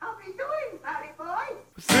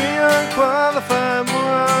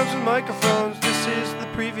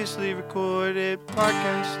Previously recorded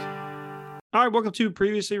podcast. All right, welcome to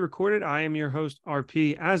Previously Recorded. I am your host,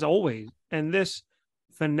 RP, as always. And this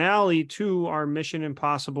finale to our Mission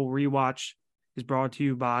Impossible rewatch is brought to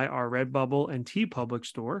you by our Redbubble and TeePublic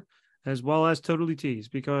store, as well as Totally Tees,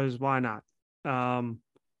 because why not?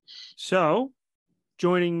 So,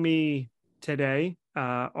 joining me today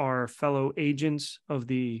are fellow agents of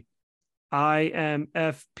the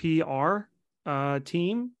IMFPR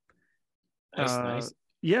team. Nice.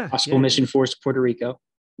 Yeah. Possible Mission Force Puerto Rico.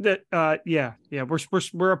 Yeah.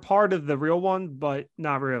 We're a part of the real one, but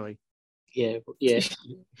not really. Yeah.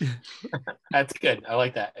 That's good. I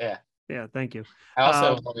like that. Yeah, thank you. I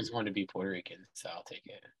also always wanted to be Puerto Rican, so I'll take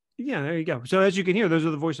it. Yeah, there you go. So as you can hear, those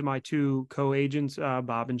are the voice of my two co-agents,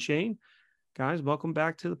 Bob and Shane. Guys, welcome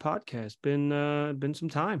back to the podcast. Been some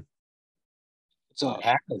time. What's up? It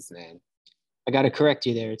happens, man. I got to correct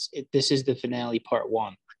you there. This is the finale, part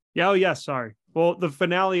one. Yeah. Oh, yes. Sorry. Well, the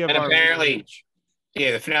finale of And our apparently,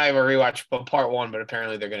 rewatch. the finale of our rewatch, but part one. But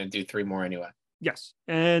apparently, they're going to do 3 more anyway. Yes,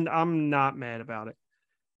 and I'm not mad about it.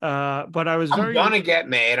 But I was I'm gonna get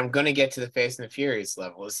mad. I'm gonna get to the Fast and the Furious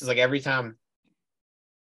level. This is like every time.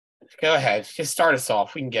 Go ahead, just start us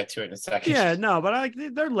off. We can get to it in a second. Yeah, no, but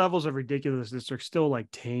their levels of ridiculousness are still like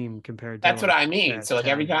tame compared to. That's what I mean. Fast So like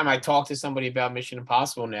every 10. time I talk to somebody about Mission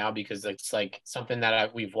Impossible now, because it's like something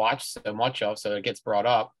that we've watched so much of, so it gets brought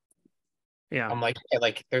up. Yeah, I'm like,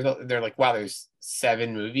 they're like, wow, there's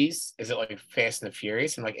 7 movies. Is it like Fast and the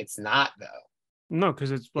Furious? I'm like, it's not though. no,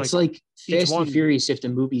 because it's It's like Fast one- and Furious if the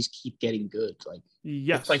movies keep getting good. Like,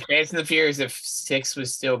 yes, It's like Fast and the Furious if 6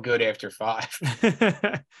 was still good after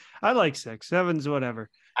 5. I like 6, 7's whatever.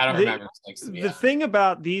 I don't remember 6 to be The honest. thing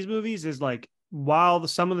about these movies is like, while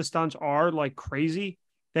some of the stunts are like crazy,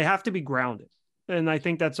 they have to be grounded, and I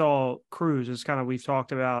think that's all Cruise is kind of we've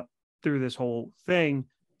talked about through this whole thing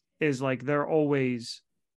is like they're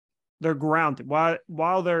grounded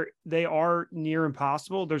while they are near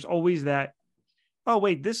impossible. There's always that. Oh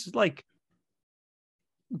wait, this is like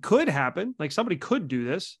could happen. Like somebody could do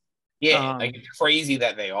this. Yeah, like it's crazy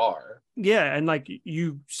that they are. Yeah, and like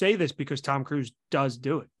you say this because Tom Cruise does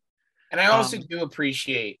do it. And I also do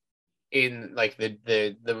appreciate in like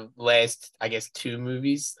the last, I guess, 2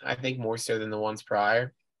 movies, I think more so than the ones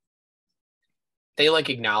prior, they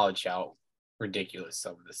like acknowledge how ridiculous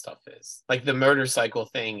some of the stuff is. Like the motorcycle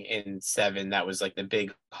thing in 7, that was like the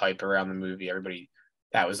big hype around the movie. Everybody,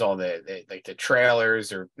 that was all the like the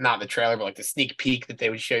trailers, or not the trailer, but like the sneak peek that they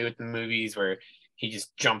would show you at the movies where he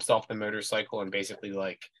just jumps off the motorcycle and basically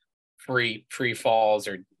like free falls,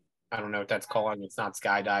 or I don't know what that's called. It's not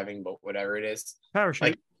skydiving, but whatever it is. Parachute.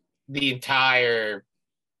 Like the entire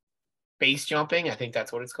base jumping, I think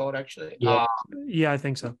that's what it's called actually. Yeah. Yeah, I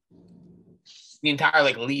think so. The entire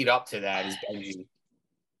like lead up to that is Benji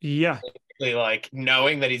Yeah. basically like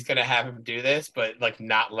knowing that he's gonna have him do this, but like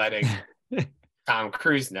not letting Tom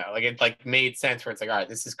Cruise know. Like it like made sense where it's like, all right,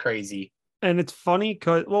 this is crazy. And it's funny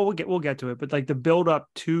because we'll get to it, but like the build up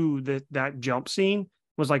to that jump scene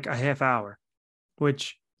was like a half hour,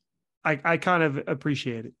 which I kind of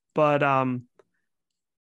appreciate it. But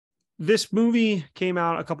this movie came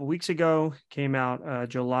out a couple weeks ago, came out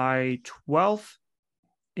July 12th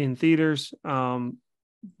in theaters. But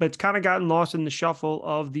it's kind of gotten lost in the shuffle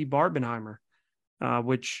of the Barbenheimer,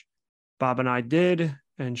 which Bob and I did,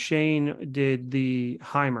 and Shane did the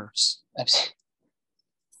Heimer.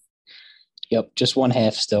 Yep, just one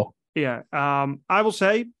half still. Yeah. I will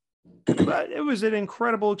say it was an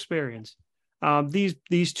incredible experience.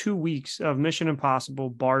 These 2 weeks of Mission Impossible,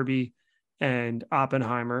 Barbie, and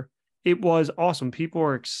Oppenheimer, it was awesome. People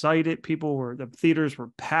were excited. The theaters were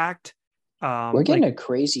packed. We're getting a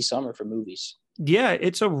crazy summer for movies. Yeah,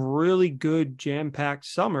 it's a really good jam-packed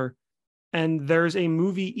summer. And there's a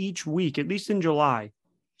movie each week, at least in July.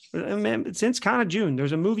 Man, since kind of June,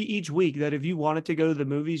 there's a movie each week that if you wanted to go to the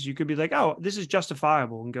movies, you could be like, oh, this is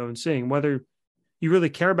justifiable, and go and sing. Whether you really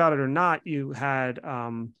care about it or not, you had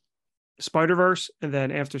Spider-Verse, and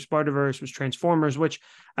then after Spider-Verse was Transformers, which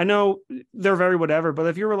I know they're very whatever, but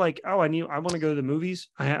if you were like, oh, I want to go to the movies,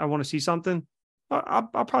 I want to see something,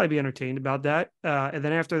 I'll probably be entertained about that. And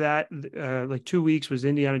then after that, like 2 weeks was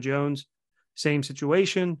Indiana Jones, same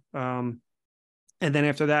situation. And then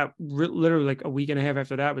after that, literally like a week and a half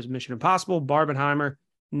after that was Mission Impossible, Barbenheimer.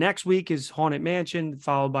 Next week is Haunted Mansion,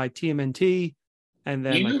 followed by TMNT. And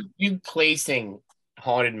then you placing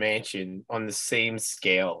Haunted Mansion on the same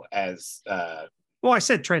scale as well, I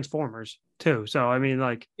said Transformers too. So I mean,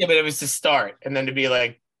 like, yeah, but it was to start, and then to be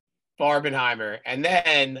like Barbenheimer, and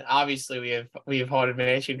then obviously we have Haunted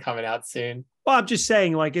Mansion coming out soon. Well, I'm just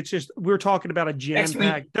saying, like, it's just we're talking about a jam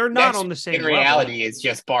pack. They're not on the same in reality, level. It's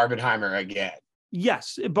just Barbenheimer again.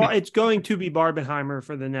 Yes, but it's going to be Barbenheimer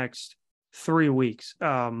for the next 3 weeks.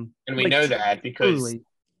 And we know that because truly.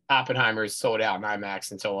 Oppenheimer is sold out in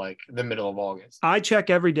IMAX until like the middle of August. I check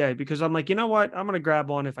every day because I'm like, you know what? I'm going to grab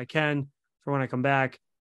one if I can for when I come back.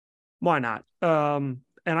 Why not?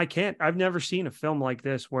 And I can't. I've never seen a film like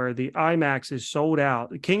this where the IMAX is sold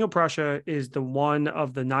out. King of Prussia is the one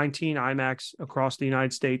of the 19 IMAX across the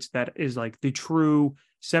United States that is like the true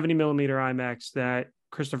 70 millimeter IMAX that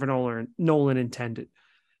Christopher Nolan intended.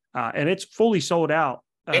 And it's fully sold out.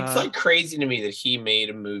 It's like crazy to me that he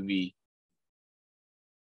made a movie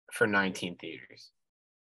for 19 theaters.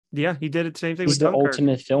 Yeah, he did the same thing He's with the Dunkirk.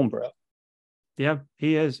 ultimate film bro. Yeah,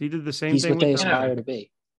 he is. He did the same He's thing what they with aspire to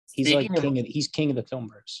be. He's Speaking like of- he's king of the film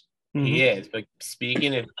bros. He is. But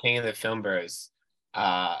speaking of King of the Film Bros,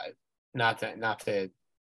 not to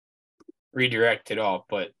redirect it all,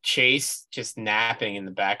 but Chase just napping in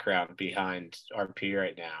the background behind RP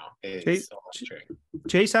right now is electric.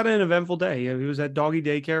 Chase had an eventful day. He was at doggy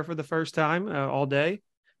daycare for the first time all day,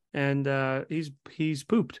 and he's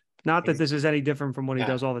pooped. Not that this is any different from what he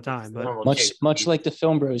does all the time, but much like the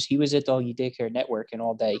film bros, he was at Doggy Daycare Network and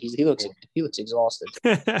all day. He looks exhausted.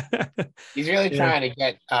 He's really trying to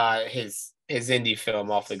get his indie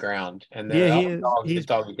film off the ground, and his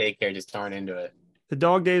doggy daycare just aren't into it. The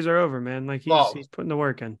dog days are over, man. Like he's putting the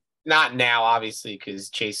work in. Not now, obviously,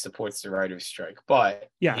 because Chase supports the writer's strike, but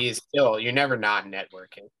he is still. You're never not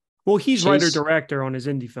networking. Well, he's writer director on his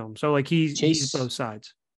indie film, so like he's both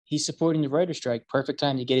sides. He's supporting the writer's strike. Perfect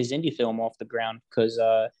time to get his indie film off the ground because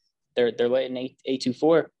they're letting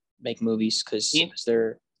A24 make movies because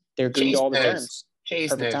they're agreeing to all the terms.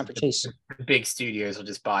 Perfect time for Chase. The big studios will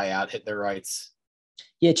just buy out, hit their rights.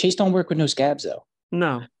 Yeah, Chase don't work with no scabs though.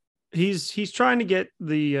 No, he's trying to get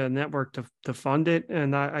the network to fund it,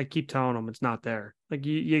 and I keep telling him it's not there. Like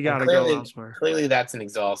you got to go elsewhere. Clearly, that's an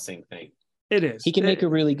exhausting thing. It is. He can make a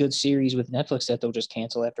really good series with Netflix that they'll just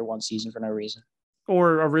cancel after one season for no reason.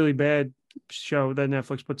 Or a really bad show that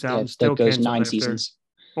Netflix puts out and still goes cancels 9 after. seasons.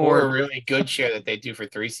 Or a really good show that they do for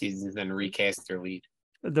 3 seasons, then recast their lead.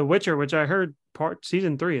 The Witcher, which I heard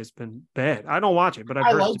season 3 has been bad. I don't watch it, but I've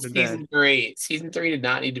heard it's been season bad. 3. Season 3 did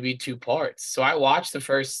not need to be 2 parts. So I watched the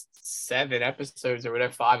first 7 episodes or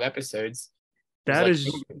whatever, 5 episodes. That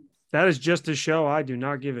is just a show I do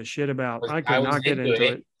not give a shit about. I could not get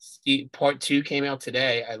into it. Part 2 came out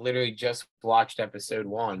today. I literally just watched episode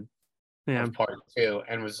 1 of part 2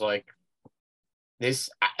 and was like,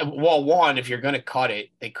 one, if you're going to cut it,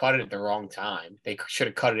 they cut it at the wrong time. They should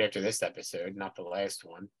have cut it after this episode, not the last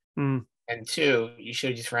one. And 2, you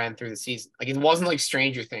should have just ran through the season. Like, it wasn't like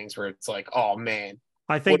Stranger Things where it's like, oh man,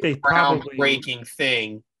 I think they probably groundbreaking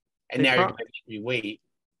thing, and now you're going to make me wait.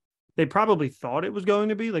 They probably thought it was going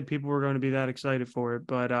to be like people were going to be that excited for it,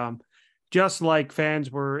 but just like fans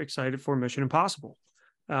were excited for Mission Impossible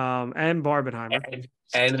and Barbenheimer,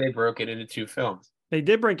 and they broke it into 2 films. They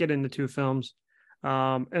did break it into 2 films.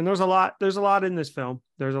 And there's a lot in this film.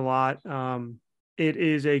 There's a lot. It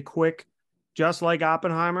is a quick, just like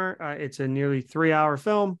Oppenheimer. It's a nearly 3-hour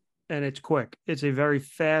film and it's quick. It's a very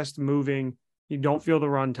fast moving. You don't feel the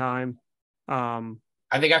runtime.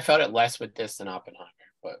 I think I felt it less with this than Oppenheimer,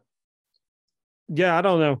 but yeah, I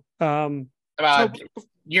don't know.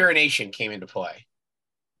 Urination came into play.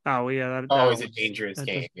 Oh yeah, that always a dangerous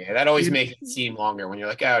game. Yeah, that always makes it seem longer when you're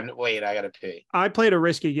like, oh wait, I gotta pee. I played a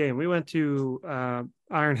risky game. We went to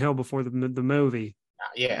Iron Hill before the movie.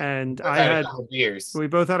 Yeah, and I had a couple beers. We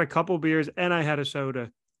both had a couple beers, and I had a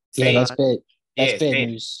soda. Yeah, that's bad. That's bad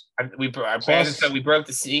news. We broke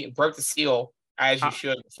the seal as you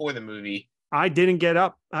should before the movie. I didn't get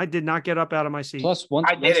up. I did not get up out of my seat. Plus, once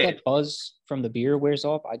that buzz from the beer wears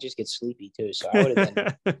off, I just get sleepy too. So I would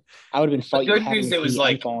have been fighting. The good news, it was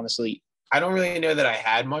like falling asleep. I don't really know that I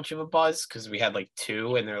had much of a buzz because we had like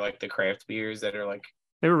 2, and they're like the craft beers that are like.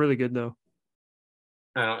 They were really good though.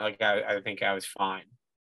 I think I was fine.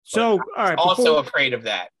 So, all right. Also afraid of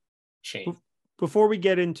that, Shane. Before we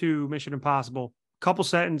get into Mission Impossible, a couple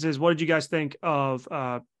sentences. What did you guys think of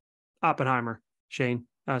Oppenheimer, Shane?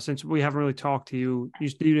 Since we haven't really talked to you, you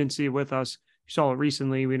didn't see it with us. You saw it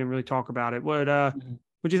recently. We didn't really talk about it. What'd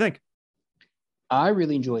you think? I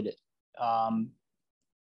really enjoyed it. I'm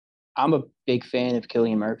a big fan of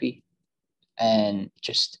Cillian Murphy, and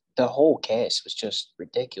just the whole cast was just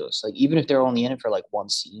ridiculous. Like, even if they're only in it for like one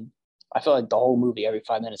scene, I felt like the whole movie, every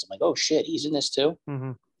 5 minutes, I'm like, oh shit, he's in this too.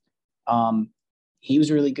 He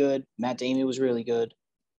was really good. Matt Damon was really good.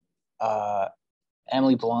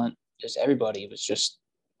 Emily Blunt, just everybody was just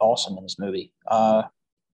awesome in this movie. I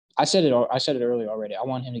said it earlier already. I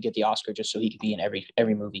want him to get the Oscar just so he could be in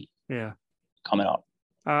every movie. Yeah, coming up.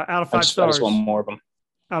 Out of 5 stars, I just want more of them.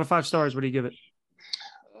 Out of 5 stars, what do you give it?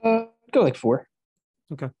 Go like 4.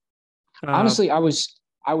 Okay. Honestly, I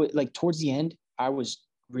would like towards the end, I was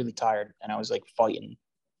really tired and I was like fighting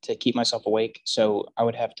to keep myself awake. So I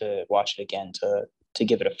would have to watch it again to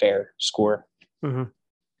give it a fair score.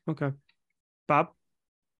 Okay. Bob?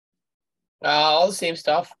 All the same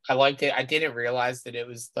stuff. I liked it. I didn't realize that it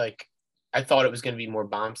was like, I thought it was going to be more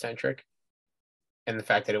bomb centric, and the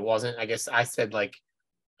fact that it wasn't. I guess I said like,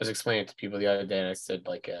 I was explaining it to people the other day, and I said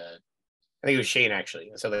like, I think it was Shane actually.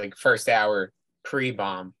 So like first hour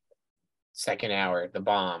pre-bomb, second hour the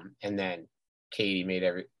bomb, and then Katie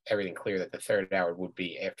made everything clear that the third hour would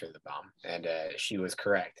be after the bomb, and she was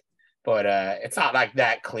correct. But it's not like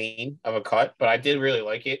that clean of a cut, but I did really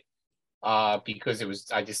like it because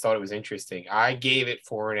I just thought it was interesting. I gave it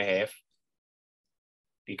 4.5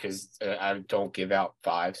 because I don't give out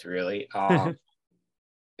 5s really. But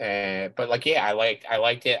like, yeah, I liked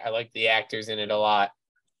it. I liked the actors in it a lot.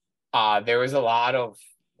 There was a lot of,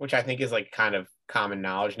 which I think is like kind of common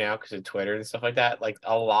knowledge now because of Twitter and stuff like that. Like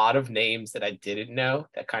a lot of names that I didn't know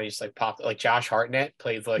that kind of just like popped. Like Josh Hartnett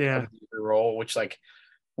plays like a role, which like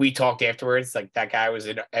we talked afterwards. Like that guy was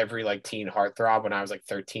in every like teen heartthrob when I was like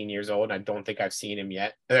 13 years old, and I don't think I've seen him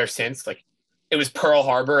yet there since. Like it was Pearl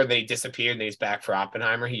Harbor, and then he disappeared, and then he's back for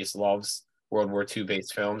Oppenheimer. He just loves World War II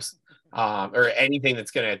based films, or anything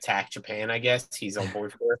that's going to attack Japan. I guess he's on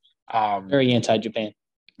board for. Very anti-Japan.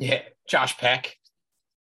 Yeah, Josh Peck.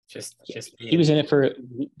 He was in it for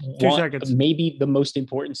 2 seconds, maybe the most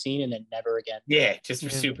important scene, and then never again. Yeah, just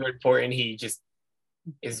super important. He just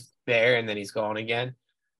is there, and then he's gone again.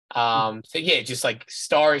 So yeah, just like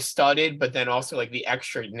star-studded, but then also like the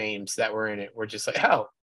extra names that were in it were just like, oh,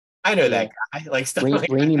 I know that guy. Like stuff.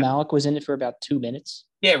 Rami Malek was in it for about 2 minutes.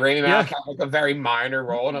 Yeah, Rami Malek had like a very minor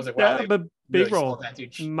role, and I was like, wow, but big really role, that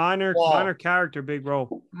dude. minor character, big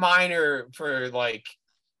role, minor for like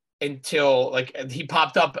until like he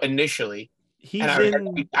popped up initially. He's I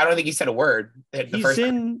don't think he said a word. He's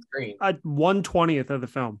in at 1/20th of the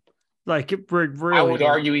film. Like it really. I would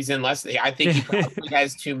argue he's in less. I think he probably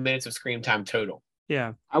has 2 minutes of screen time total.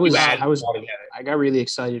 Yeah, I got really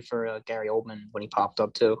excited for Gary Oldman when he popped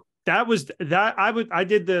up too. I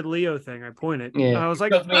did the Leo thing. I pointed. Yeah, I was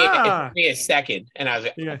like, it took me a second, and I was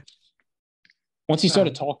like, yeah. Once he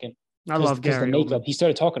started talking, I love Gary the makeup. Oldman. He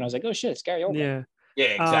started talking. I was like, oh shit, it's Gary Oldman. Yeah,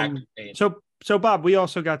 exactly. So Bob, we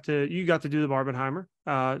also got to do the Barbenheimer.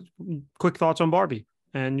 Quick thoughts on Barbie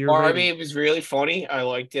and your Barbie. It was really funny. I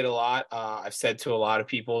liked it a lot. I've said to a lot of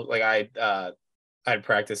people, like I had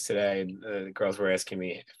practice today, and the girls were asking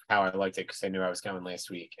me how I liked it because they knew I was going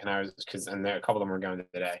last week, and a couple of them were going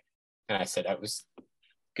today, and I said that was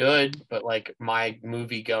good, but like my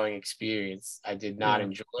movie going experience, I did not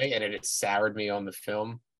enjoy, and it soured me on the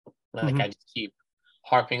film. Like I just keep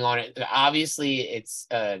harping on it. Obviously, it's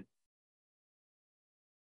a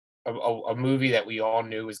movie that we all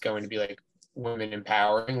knew was going to be like women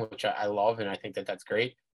empowering, which I love, and I think that that's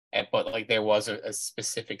great. But like there was a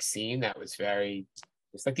specific scene that was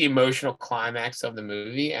it's like the emotional climax of the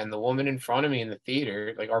movie, and the woman in front of me in the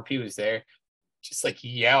theater, like RP was there, just like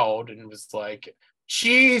yelled and was like,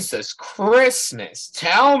 Jesus Christmas,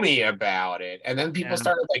 tell me about it. And then people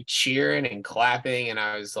started like cheering and clapping, and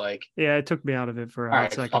I was like, yeah, it took me out of it for a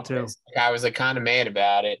hot second too. Like, I was like kind of mad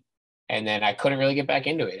about it, and then I couldn't really get back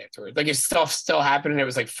into it afterwards. Like if stuff still happened and it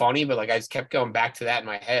was like funny, but like I just kept going back to that in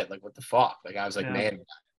my head. Like what the fuck? Like I was like mad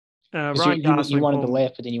about it. You wanted to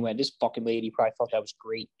laugh, but then you went, this fucking lady probably thought that was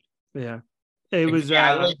great. Yeah. It was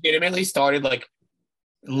I legitimately started like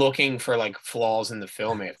looking for like flaws in the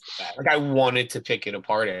film after that. Like I wanted to pick it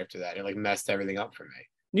apart after that. It like messed everything up for me.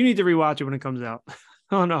 You need to rewatch it when it comes out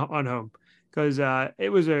on home, because it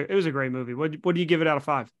was a great movie. What do you give it out of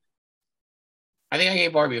 5? I think I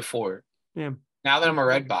gave Barbie a 4. Yeah. Now that I'm a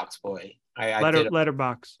Redbox boy, I did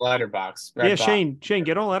Letterbox. Redbox. Shane,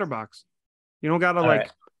 get on Letterbox. You don't gotta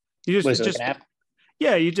you just an app?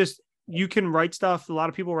 Yeah, you can write stuff. A lot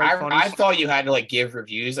of people write funny I thought you had to like give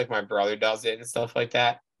reviews, like my brother does it and stuff like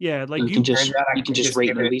that. Yeah, like you can just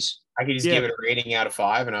rate movies. I could just give it a rating out of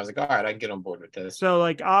 5, and I was like, all right, I can get on board with this. So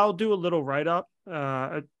like I'll do a little write up,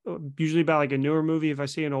 usually about like a newer movie if I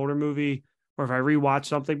see an older movie or if I rewatch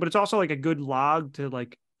something. But it's also like a good log to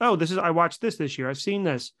like, oh, I watched this year. I've seen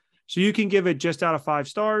this. So you can give it just out of 5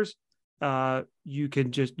 stars. You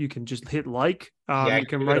can just hit like. You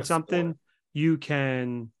can write something. You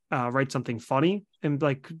can write something funny, and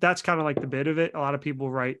like that's kind of like the bit of it. A lot of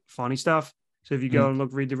people write funny stuff. So if you go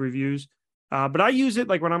and read the reviews. But I use it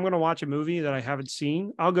like when I'm going to watch a movie that I haven't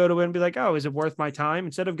seen, I'll go to it and be like, oh, is it worth my time?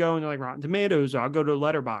 Instead of going to like Rotten Tomatoes, I'll go to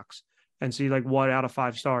Letterbox and see like what out of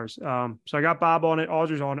 5 stars. So I got Bob on it.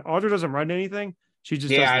 Audra's on it. Audra doesn't write anything. She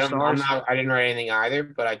just does the stars. I didn't write anything either,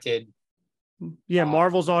 but I did Yeah,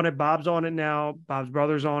 Marvel's on it. Bob's on it now. Bob's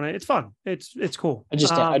brother's on it. It's fun. It's cool. I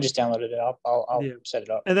just downloaded it. I'll Yeah. set it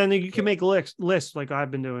up. And then you can make lists like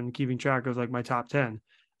I've been doing, keeping track of like my top 10.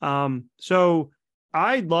 So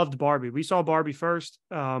I loved Barbie. We saw Barbie first.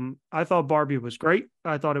 I thought Barbie was great.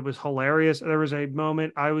 I thought it was hilarious. There was a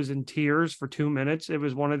moment I was in tears for 2 minutes. It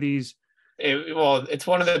was one of these. It's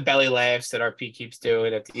one of the belly laughs that RP keeps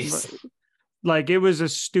doing at these. Like it was a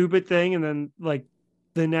stupid thing, and then like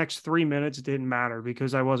the next 3 minutes didn't matter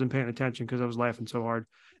because I wasn't paying attention because I was laughing so hard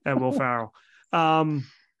at Will Ferrell.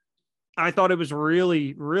 I thought it was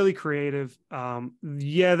really, really creative.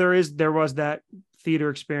 Yeah, there was that theater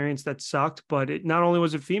experience that sucked, but it not only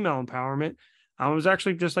was it female empowerment, it was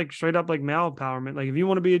actually just like straight up like male empowerment. Like if you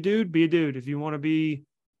want to be a dude, be a dude. If you want to be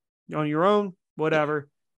on your own, whatever.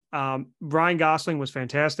 Ryan Gosling was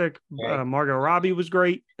fantastic. Margot Robbie was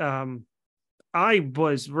great. I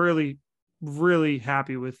was really, really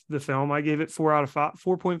happy with the film. I gave it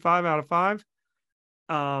 4.5 out of 5.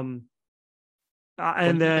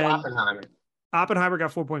 And then Oppenheimer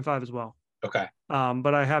got 4.5 as well. Okay.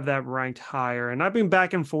 But I have that ranked higher, and I've been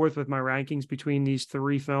back and forth with my rankings between these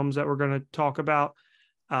 3 films that we're going to talk about.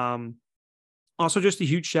 Also, just a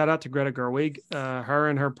huge shout out to Greta Gerwig. Her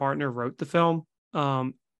and her partner wrote the film.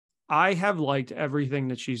 I have liked everything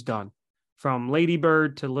that she's done, from Lady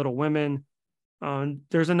Bird to Little Women.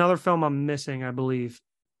 There's another film I'm missing, I believe,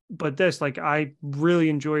 but this, like, I really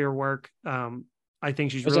enjoy her work. I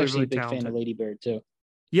think she's really, really talented. I was actually a big fan of Lady Bird too.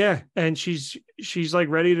 Yeah, and she's like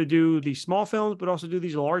ready to do these small films, but also do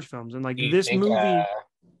these large films. And like this movie,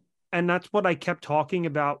 and that's what I kept talking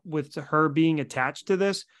about with her being attached to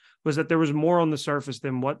this, was that there was more on the surface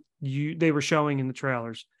than what they were showing in the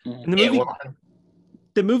trailers. Mm-hmm. And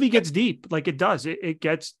the movie gets deep, like it does. It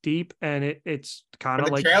gets deep, and it's kind of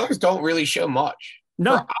like trailers don't really show much.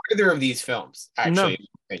 No, for either of these films, actually, in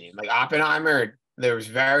my opinion. Like Oppenheimer, there was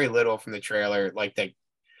very little from the trailer. Like the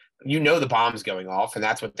bomb's going off, and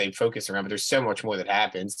that's what they focus around. But there's so much more that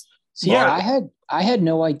happens. So I had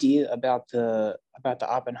no idea about the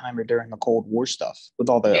Oppenheimer during the Cold War stuff with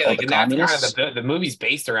all the communists. Kind of the movie's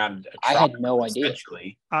based around. I had no idea.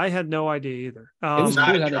 I had no idea either. It was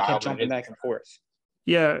weird how they kept jumping back and forth.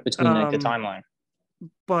 Yeah, between the timeline.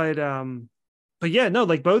 But yeah, no,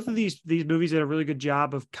 like both of these movies did a really good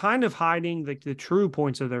job of kind of hiding like the true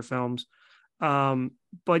points of their films.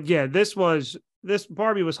 But yeah, this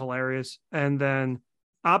Barbie was hilarious, and then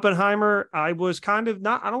Oppenheimer, I was kind of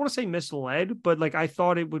I don't want to say misled, but like I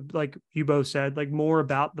thought it would, like you both said, like more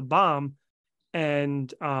about the bomb,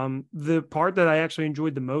 and the part that I actually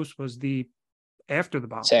enjoyed the most was the after the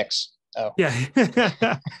bomb sex. Oh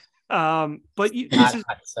yeah. But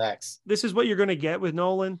this is what you're going to get with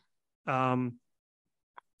Nolan.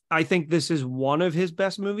 I think this is one of his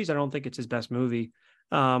best movies. I don't think it's his best movie.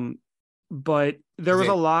 But there was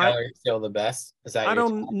a lot. Still the best? I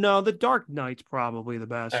don't know. The Dark Knight's probably the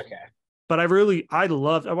best. Okay. But I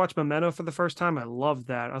watched Memento for the first time. I loved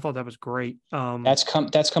that. I thought that was great. That's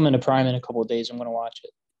coming to Prime in a couple of days. I'm going to watch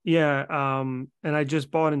it. Yeah. And I just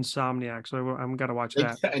bought Insomniac, so I'm going to watch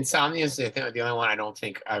that. Insomnia is the only one I don't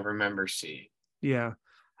think I remember seeing. Yeah.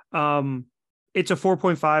 It's a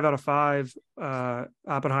 4.5 out of 5.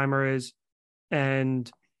 Oppenheimer is, and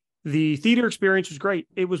the theater experience was great.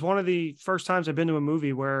 It was one of the first times I've been to a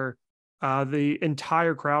movie where the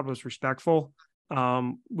entire crowd was respectful.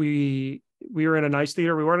 We were in a nice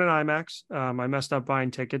theater. We weren't in IMAX. I messed up buying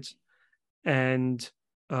tickets, and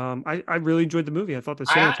I really enjoyed the movie. I thought the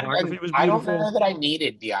cinematography was beautiful. I don't know that I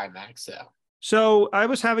needed the IMAX though. So I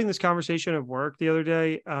was having this conversation at work the other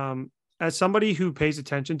day. As somebody who pays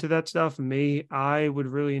attention to that stuff, I would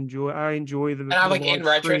really enjoy the. And in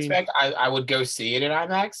retrospect, I would go see it in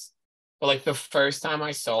IMAX. But like the first time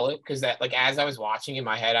I saw it, because that like as I was watching in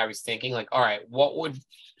my head, I was thinking like, all right,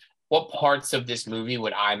 what parts of this movie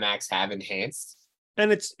would IMAX have enhanced?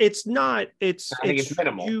 And it's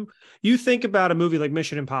minimal. You think about a movie like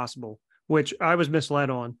Mission Impossible, which I was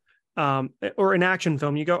misled on, or an action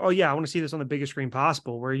film. You go, oh yeah, I want to see this on the biggest screen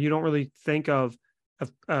possible, where you don't really think of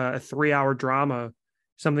a 3-hour drama,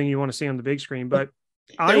 something you want to see on the big screen. But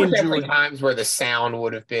there were definitely times where the sound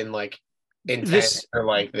would have been like intense, or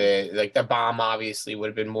like the bomb obviously would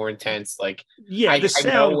have been more intense. Like yeah, I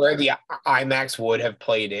know where the IMAX would have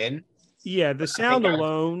played in. Yeah, the sound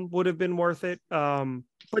alone would have been worth it.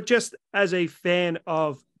 But just as a fan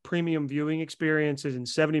of premium viewing experiences and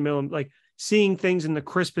 70mm, like seeing things in the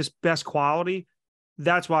crispest, best quality,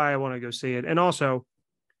 that's why I want to go see it. And also,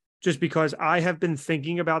 just because I have been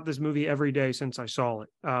thinking about this movie every day since I saw it.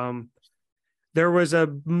 There was a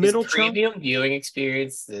middle premium viewing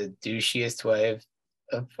experience, the douchiest way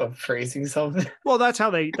of phrasing something. Well, that's how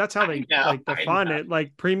they I know, like I define know. it.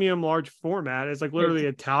 Like premium large format is like literally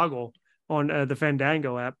a toggle on the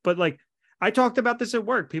Fandango app. But like I talked about this at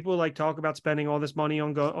work. People like talk about spending all this money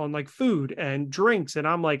on like food and drinks, and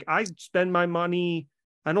I'm like, I spend my money.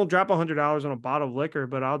 I don't drop $100 on a bottle of liquor,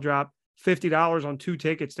 but I'll drop $50 on 2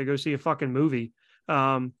 tickets to go see a fucking movie.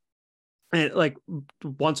 And like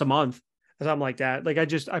once a month or something like that. Like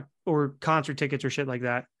or concert tickets or shit like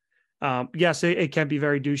that. Yes, it can be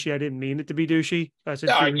very douchey. I didn't mean it to be douchey. Since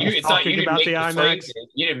No, we were just it's not. You talking didn't about make the the IMAX. phrasing.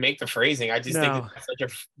 You didn't make the phrasing. I just think No, that's such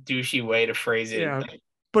a douchey way to phrase it. yeah.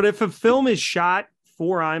 But if a film is shot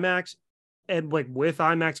for IMAX and like with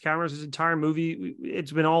IMAX cameras, this entire movie,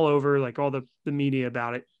 it's been all over like all the media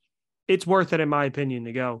about it. It's worth it, in my opinion,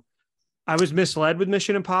 to go. I was misled with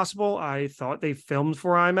Mission Impossible. I thought they filmed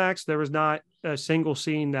for IMAX. There was not a single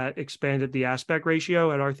scene that expanded the aspect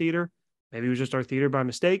ratio at our theater. Maybe it was just our theater by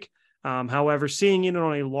mistake. However, seeing it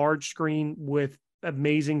on a large screen with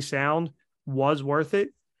amazing sound was worth it.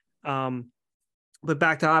 But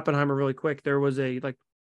back to Oppenheimer really quick. There was a like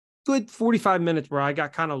good 45 minutes where I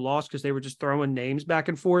got kind of lost because they were just throwing names back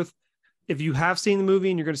and forth. If you have seen the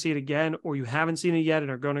movie and you're going to see it again, or you haven't seen it yet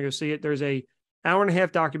and are going to go see it, there's a hour and a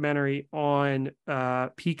half documentary on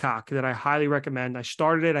Peacock that I highly recommend. I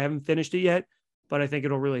started it. I haven't finished it yet, but I think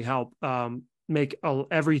it'll really help make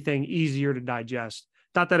everything easier to digest.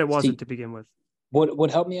 Not that it wasn't to begin with.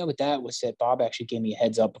 What helped me out with that was that Bob actually gave me a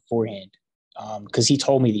heads up beforehand, because he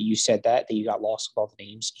told me that you said that you got lost with all the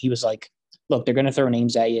names. He was like, look, they're going to throw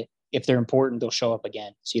names at you. If they're important, they'll show up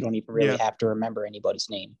again. So you don't even really have to remember anybody's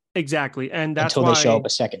name. Exactly. And that's until why they show up a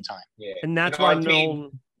second time. Yeah. And that's why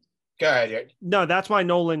Nolan. Go ahead. No, that's why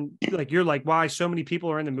Nolan, like you're like, why so many people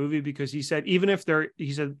are in the movie, because he said, even if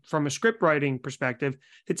he said from a script writing perspective,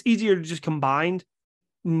 it's easier to just combine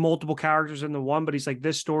multiple characters into one. But he's like,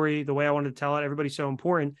 this story, the way I wanted to tell it, everybody's so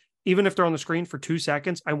important. Even if they're on the screen for 2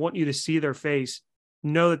 seconds, I want you to see their face,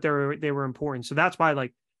 know that they were important. So that's why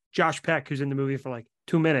like Josh Peck, who's in the movie for like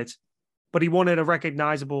 2 minutes, but he wanted a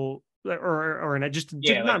recognizable or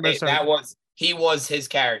he was his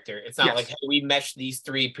character. It's not like, hey, we meshed these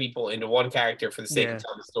 3 people into one character for the sake of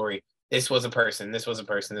telling the story. This was a person. This was a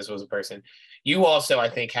person. This was a person. You also, I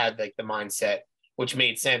think, had like the mindset, which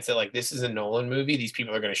made sense that like this is a Nolan movie. These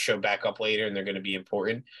people are going to show back up later and they're going to be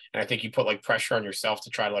important. And I think you put like pressure on yourself to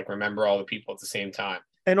try to like remember all the people at the same time.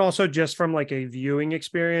 And also just from like a viewing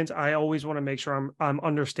experience, I always want to make sure I'm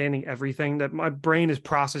understanding everything, that my brain is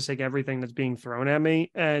processing everything that's being thrown at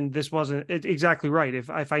me. And this wasn't exactly right.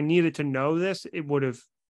 If I needed to know this, they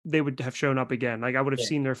would have shown up again. Like I would have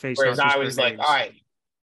seen their face. Whereas I was like, all right,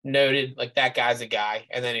 noted, like that guy's a guy.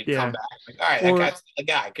 And then it'd come back. Like, all right, that guy's a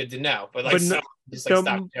guy. Good to know. But like, just like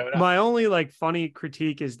stop showing up. My only like funny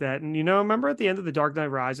critique is that, and remember at the end of The Dark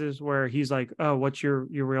Knight Rises where he's like, oh, what's your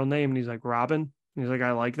real name? And he's like, Robin. He's like,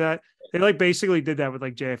 I like that. They like basically did that with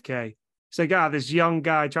like JFK. It's like, this young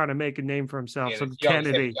guy trying to make a name for himself. So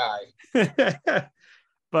Kennedy.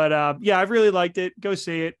 But I really liked it. Go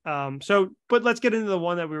see it. But let's get into the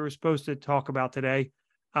one that we were supposed to talk about today.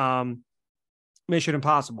 Mission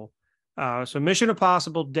Impossible. So Mission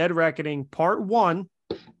Impossible Dead Reckoning Part 1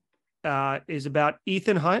 is about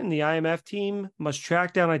Ethan Hunt and the IMF team must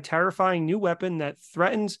track down a terrifying new weapon that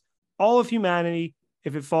threatens all of humanity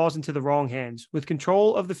if it falls into the wrong hands. With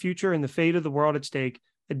control of the future and the fate of the world at stake,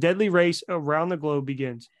 a deadly race around the globe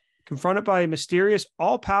begins. Confronted by a mysterious,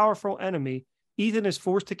 all-powerful enemy, Ethan is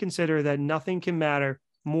forced to consider that nothing can matter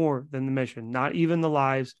more than the mission, not even the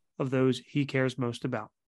lives of those he cares most about.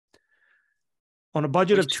 On a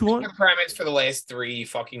budget of 200 premise for the last 3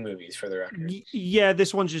 fucking movies, for the record. Yeah,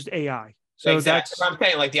 this one's just AI. So exactly. That's I'm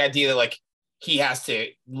saying, like the idea that like he has to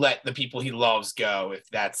let the people he loves go if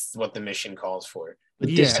that's what the mission calls for. But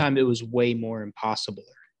this time it was way more impossible.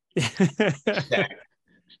 Exactly.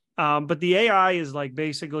 But the AI is like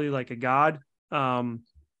basically like a god.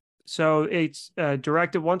 So it's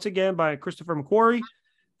directed once again by Christopher McQuarrie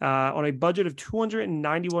on a budget of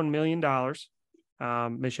 $291 million.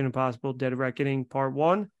 Mission Impossible Dead Reckoning Part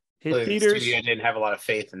 1 hit theaters. The studio didn't have a lot of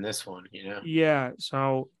faith in this one, Yeah,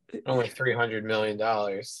 so only $300 million.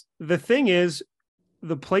 The thing is,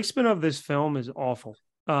 the placement of this film is awful.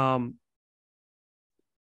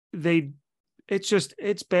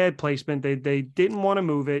 It's bad placement. They didn't want to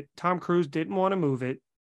move it. Tom Cruise didn't want to move it.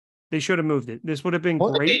 They should have moved it. This would have been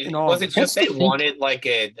great. Was it just they wanted like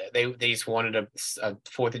they just wanted a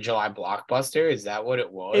 4th of July blockbuster? Is that what it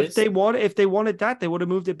was? If they wanted that, they would have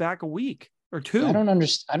moved it back a week or 2. I don't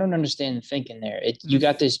understand the thinking there. You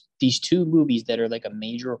got these 2 movies that are like a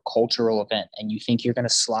major cultural event, and you think you're going to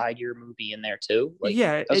slide your movie in there too? Like,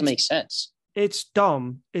 it doesn't make sense. it's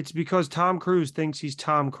dumb. It's because Tom Cruise thinks he's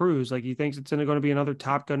Tom Cruise. Like he thinks it's going to be another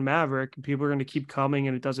Top Gun Maverick and people are going to keep coming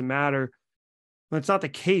and it doesn't matter. But it's not the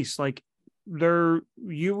case. Like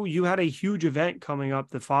you had a huge event coming up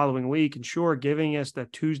the following week, and sure, giving us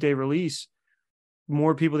that Tuesday release,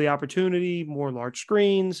 more people the opportunity, more large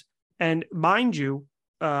screens. And mind you,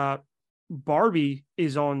 Barbie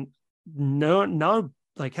is on no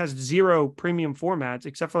like has 0 premium formats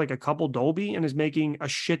except for like a couple Dolby and is making a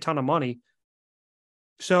shit ton of money.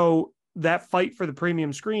 So that fight for the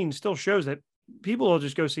premium screen still shows that people will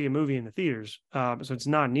just go see a movie in the theaters. So it's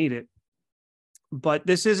not needed. But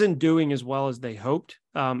this isn't doing as well as they hoped.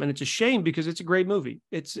 And it's a shame because it's a great movie.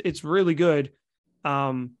 It's really good.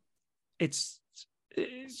 It's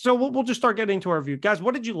so we'll just start getting into our review. Guys,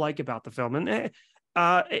 what did you like about the film? And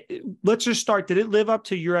let's just start. Did it live up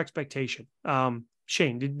to your expectation?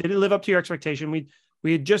 Shane, did it live up to your expectation?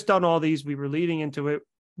 We had just done all these. We were leading into it.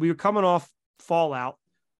 We were coming off Fallout.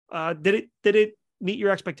 Did it meet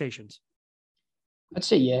your expectations? I'd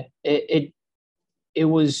say yeah. It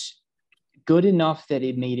was good enough that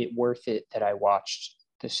it made it worth it that I watched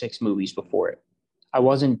the 6 movies before it. I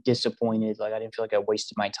wasn't disappointed. Like I didn't feel like I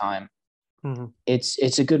wasted my time. Mm-hmm.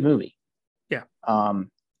 It's a good movie. Yeah.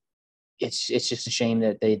 It's just a shame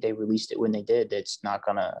that they released it when they did. It's not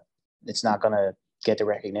gonna get the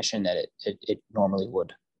recognition that it normally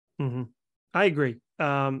would. Mm-hmm. I agree.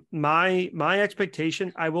 My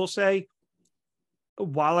expectation, I will say,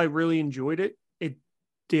 while I really enjoyed it, it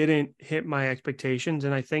didn't hit my expectations,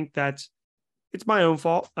 and I think it's my own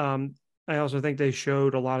fault. I also think they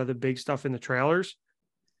showed a lot of the big stuff in the trailers,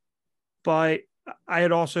 but I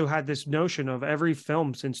had also had this notion of every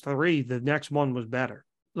film since 3, the next one was better.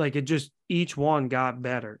 Like it just, each one got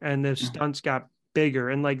better and the stunts got bigger.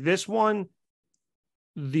 And like this one,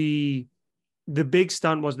 the big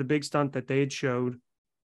stunt was the big stunt that they had showed,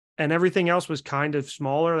 and everything else was kind of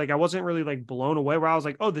smaller. Like I wasn't really like blown away where I was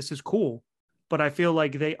like, oh, this is cool. But I feel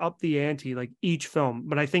like they upped the ante like each film.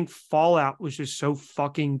 But I think Fallout was just so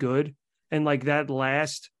fucking good. And like that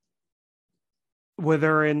last, where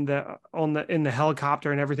they're in the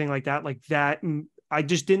helicopter and everything like that, I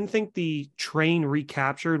just didn't think the train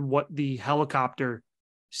recaptured what the helicopter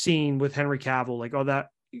scene with Henry Cavill, like all that,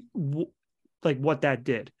 like what that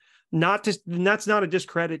did. That's not a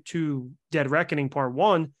discredit to Dead Reckoning Part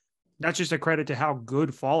 1. That's just a credit to how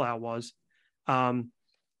good Fallout was. And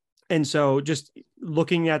so just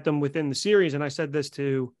looking at them within the series, and I said this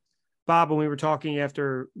to Bob when we were talking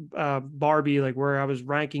after Barbie, like where I was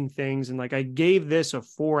ranking things, and like I gave this a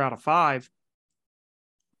 4 out of 5,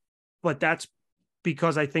 but that's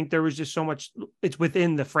because I think there was just so much, it's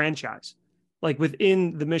within the franchise, like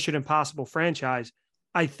within the Mission Impossible franchise.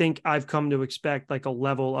 I think I've come to expect like a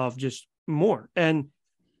level of just more. But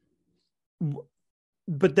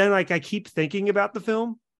then like I keep thinking about the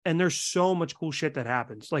film, and there's so much cool shit that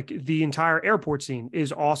happens. Like the entire airport scene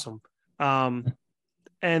is awesome. And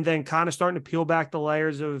then kind of starting to peel back the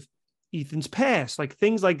layers of Ethan's past, like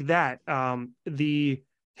things like that. The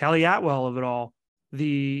Haley Atwell of it all,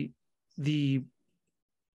 the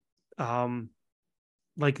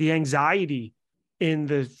like the anxiety in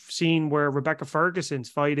the scene where Rebecca Ferguson's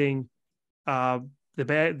fighting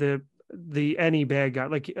the any bad guy.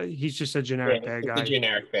 Like he's just a generic bad guy. A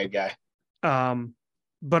generic bad guy.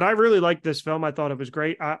 But I really liked this film. I thought it was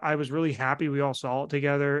great. I was really happy we all saw it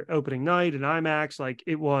together opening night in IMAX. Like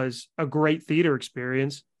it was a great theater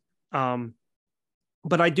experience.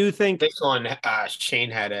 But I do think this one,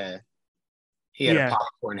 Shane had a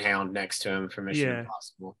popcorn hound next to him for Mission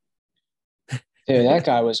Impossible. Dude, that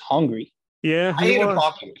guy was hungry. Yeah, I ate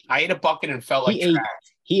a bucket and felt like trash.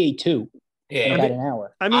 He ate 2. Yeah, in about an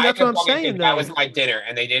hour. I mean, that's what I'm saying. That was my dinner,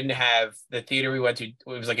 and they didn't have the theater we went to. It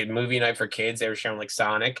was like a movie night for kids. They were showing like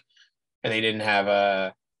Sonic, and they didn't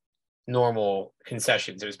have normal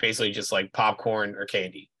concessions. It was basically just like popcorn or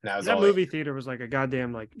candy. And that movie theater was like a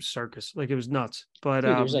goddamn like circus. Like it was nuts. But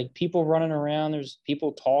dude, there's like people running around. There's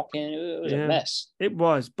people talking. It was a mess. It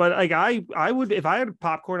was. But like I would, if I had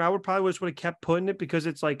popcorn, I would probably just would have kept putting it, because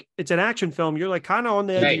it's like it's an action film. You're like kind of on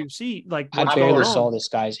the edge of your seat. Like I barely saw this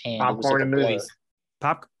guy's hand. Popcorn and movies.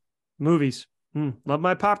 Movies. Love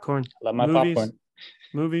my popcorn. Love my movies, popcorn.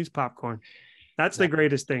 Movies, popcorn. That's the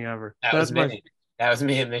greatest thing ever. That was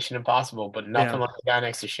me at Mission Impossible, but nothing like the guy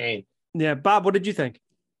next to Shane. Yeah, Bob, what did you think?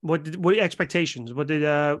 What expectations? What did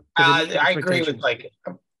I agree with like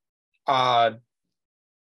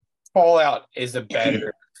Fallout is a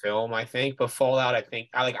better film, I think, but Fallout, I think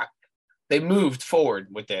they moved forward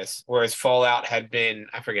with this, whereas Fallout had been,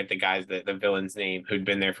 I forget the villain's name who'd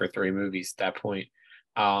been there for 3 movies at that point.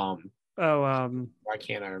 Why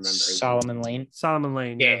can't I remember? Solomon Lane. Solomon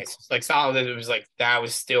Lane. Yeah, it's like Solomon. It was like that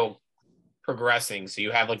was still progressing. So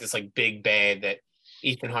you have like this like big bad that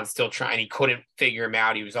Ethan Hunt's still trying. He couldn't figure him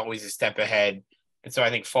out. He was always a step ahead, and so I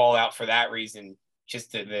think Fallout for that reason,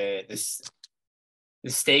 just the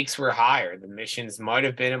stakes were higher. The missions might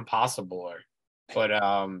have been impossible, but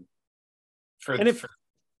and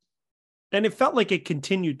it felt like a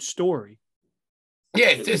continued story.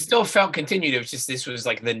 Yeah, it still felt continued. It was just this was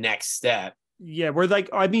like the next step. Yeah, we're like,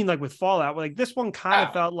 I mean, like with Fallout, like this one kind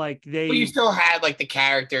of felt like But you still had like the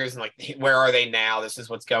characters and like where are they now? This is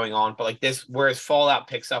what's going on. But like this, whereas Fallout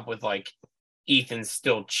picks up with like Ethan's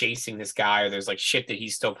still chasing this guy, or there's like shit that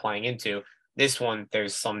he's still playing into. This one,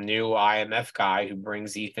 there's some new IMF guy who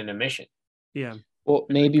brings Ethan a mission. Yeah. Well,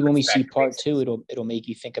 maybe when we see part 2, it'll make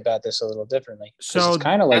you think about this a little differently. So it's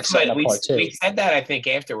kind of like setting up we, part 2. We said that I think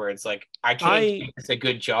afterwards. Like I can't think it's a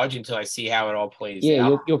good judge until I see how it all plays out.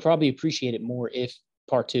 Yeah, you'll probably appreciate it more if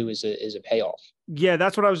part 2 is a payoff. Yeah,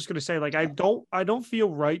 that's what I was just gonna say. Like I don't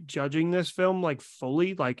feel right judging this film like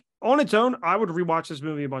fully. Like on its own, I would rewatch this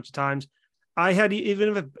movie a bunch of times. I had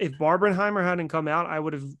even if Barbenheimer hadn't come out, I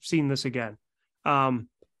would have seen this again. I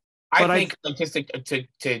think like just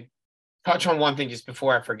to touch on one thing just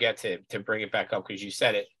before I forget to bring it back up because you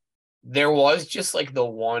said it. There was just like the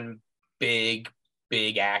one big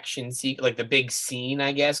action scene, like the big scene,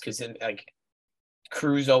 I guess, because like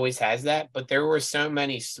Cruise always has that. But there were so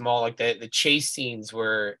many small, like the chase scenes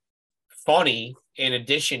were funny in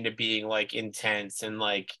addition to being like intense and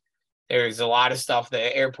like there's a lot of stuff.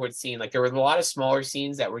 The airport scene, like there were a lot of smaller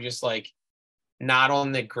scenes that were just like not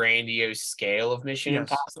on the grandiose scale of Mission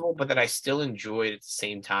Impossible, but that I still enjoyed at the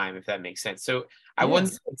same time, if that makes sense. So I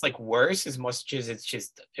wouldn't say it's like worse as much as it's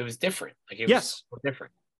just, it was different. Like it was so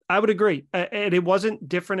different. I would agree. And it wasn't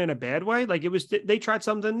different in a bad way. Like it was, they tried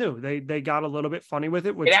something new. They got a little bit funny with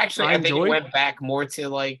it, which it actually, I think it went back more to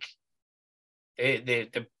like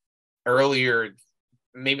the earlier,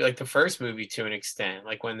 maybe like the first movie to an extent,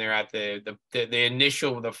 like when they're at the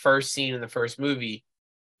first scene in the first movie,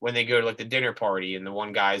 when they go to like the dinner party and the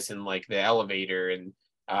one guy's in like the elevator and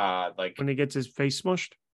like when he gets his face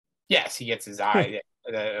smushed. Yes, he gets his eye.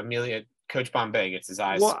 Coach Bombay gets his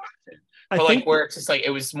eyes. Well, but like where it's just like it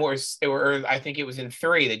was more. I think it was in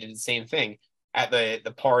 3. They did the same thing at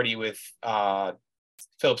the party with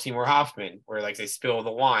Philip Seymour Hoffman, where like they spill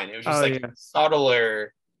the wine. It was just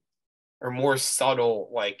subtler or more subtle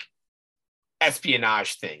like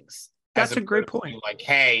espionage things. That's a great point. Like,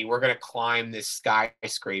 hey, we're going to climb this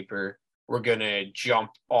skyscraper. We're going to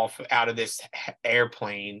jump off out of this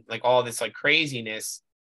airplane. Like all this like craziness.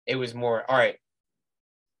 It was more, all right,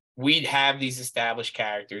 we'd have these established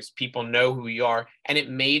characters. People know who we are. And it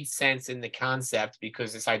made sense in the concept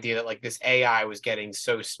because this idea that like this AI was getting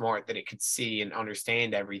so smart that it could see and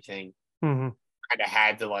understand everything kind of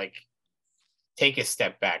had to like take a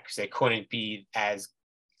step back because they couldn't be as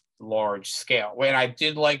large scale. And I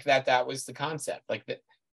did like that was the concept. Like the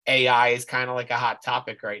AI is kind of like a hot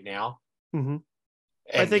topic right now.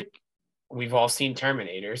 I think we've all seen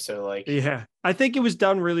Terminator, so like I think it was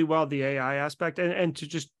done really well, the AI aspect. And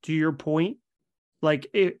to your point, like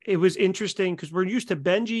it was interesting because we're used to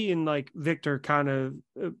Benji and like Victor kind of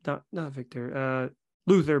not Victor,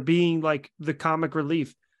 Luther being like the comic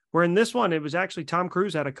relief. Where in this one, it was actually Tom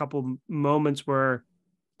Cruise had a couple moments where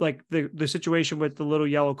like the situation with the little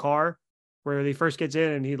yellow car where he first gets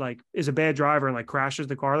in and he like is a bad driver and like crashes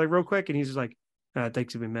the car like real quick. And he's just like, it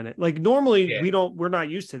takes him a minute. Like normally we're not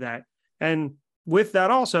used to that. And with that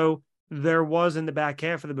also, there was in the back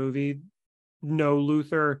half of the movie, no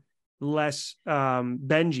Luther, less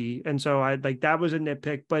Benji. And so I like, that was a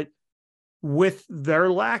nitpick, but with their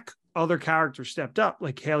lack, other characters stepped up,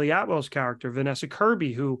 like Haley Atwell's character, Vanessa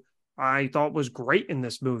Kirby, who I thought was great in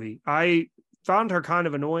this movie. I found her kind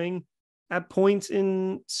of annoying at points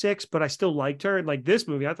in 6, but I still liked her. And like this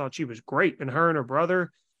movie, I thought she was great. And her and her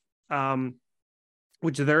brother,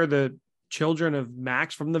 which they're the children of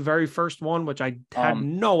Max from the very first one, which I had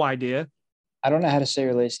no idea. I don't know how to say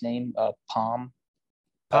her last name. Palm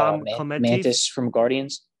Mantis from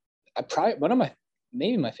Guardians.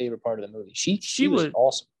 Maybe my favorite part of the movie. She was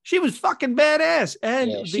awesome. She was fucking badass.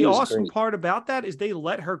 And the awesome part about that is they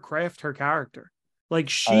let her craft her character. Like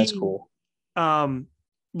that's cool.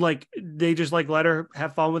 Like they just like let her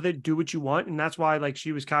have fun with it, do what you want. And that's why like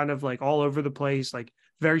she was kind of like all over the place, like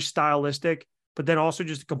very stylistic, but then also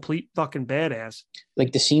just a complete fucking badass.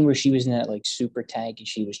 Like the scene where she was in that like super tank and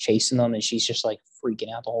she was chasing them and she's just like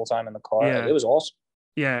freaking out the whole time in the car. Yeah. Like, it was awesome.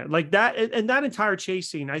 Yeah, like that, and that entire chase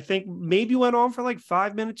scene, I think maybe went on for like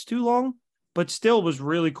 5 minutes too long, but still was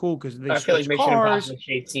really cool because they I feel like switched Mission cars. Impossible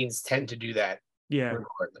chase scenes tend to do that. Yeah,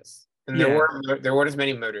 regardless. And there weren't as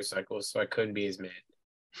many motorcycles, so I couldn't be as mad.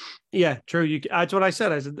 Yeah, true. That's what I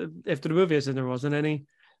said. I said after the movie, I said there wasn't any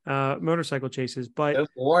motorcycle chases, but So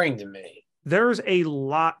boring to me. there's a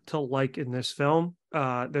lot to like in this film.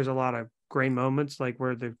 There's a lot of great moments, like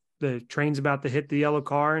where the train's about to hit the yellow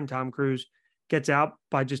car and Tom Cruise gets out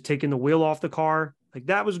by just taking the wheel off the car. Like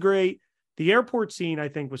that was great. The airport scene, I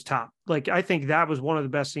think, was top. Like I think that was one of the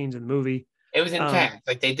best scenes in the movie. It was intense.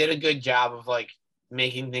 Like they did a good job of like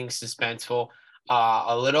making things suspenseful.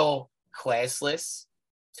 A little classless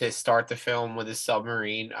to start the film with a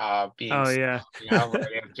submarine being yeah.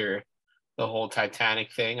 right after the whole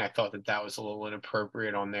Titanic thing. I thought that was a little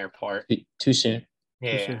inappropriate on their part. Too soon.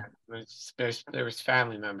 Yeah, there was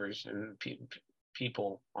family members and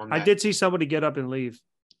people on that. I did see somebody get up and leave.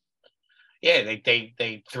 Yeah,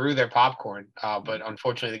 they threw their popcorn, but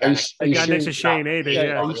unfortunately the guy next to Shane ate it.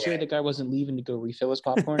 Yeah. Are you sure the guy wasn't leaving to go refill his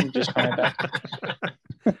popcorn and just coming back?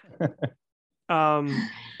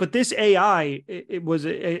 But this AI, it was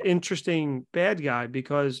an interesting bad guy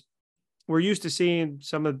because we're used to seeing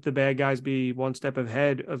some of the bad guys be one step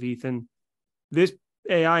ahead of Ethan. This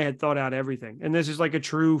AI had thought out everything, and this is like a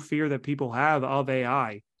true fear that people have of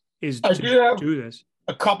AI is to do this.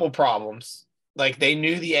 A couple problems. Like they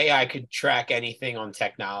knew the AI could track anything on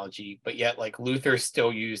technology, but yet like Luther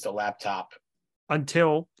still used a laptop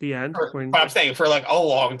until the end. But I'm saying for like a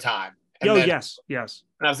long time. Yes. And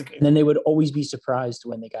I was like, and then they would always be surprised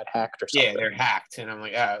when they got hacked or something. Yeah, they're hacked, and I'm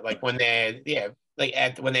like when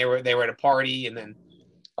when they were at a party, and then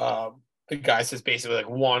the guy says basically like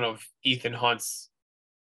one of Ethan Hunt's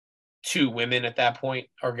two women at that point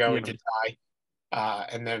are going to die.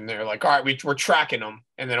 And then they're like, all right, we're tracking them.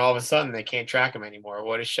 And then all of a sudden they can't track them anymore.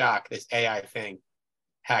 What a shock. This AI thing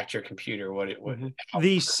hacked your computer.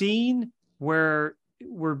 The scene where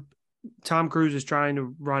Tom Cruise is trying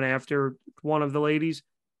to run after one of the ladies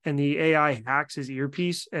and the AI hacks his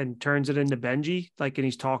earpiece and turns it into Benji, and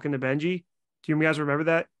he's talking to Benji. Do you guys remember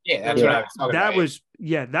that? Yeah, that's what I was talking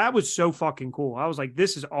about. That was so fucking cool. I was like,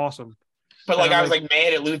 this is awesome. But I was like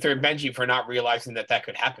mad at Luther and Benji for not realizing that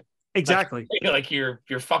could happen. Exactly. Like you're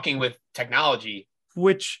fucking with technology.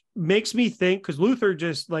 Which makes me think, because Luther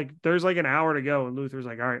just there's an hour to go and Luther's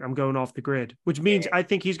like, all right, I'm going off the grid, which means I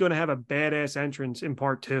think he's going to have a badass entrance in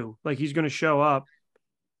part 2. Like he's going to show up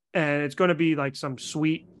and it's going to be like some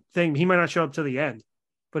sweet thing. He might not show up to the end,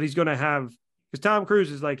 but he's going to have, because Tom Cruise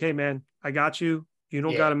is like, hey man, I got you. You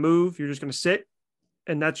don't got to move. You're just going to sit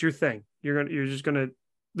and that's your thing. You're just going to,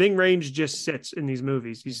 Ving Rhames just sits in these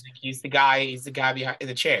movies. He's the guy behind in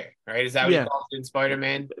the chair, right? Is that what he calls it in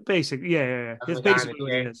Spider-Man? Basically, yeah. That's basically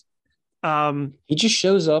what it is. He just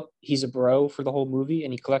shows up, he's a bro for the whole movie,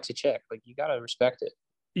 and he collects a check. Like you gotta respect it.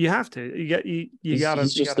 You have to.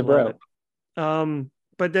 He's just the bro.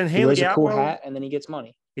 But then he wears a cool hat and then he gets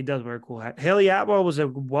money. He does wear a cool hat. Haley Atwell was a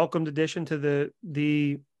welcomed addition to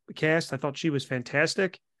the cast. I thought she was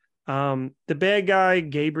fantastic. The bad guy,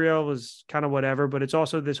 Gabriel, was kind of whatever, but it's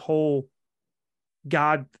also this whole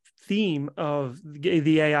God theme of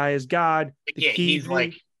the AI is God. He's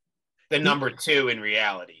like the number 2 in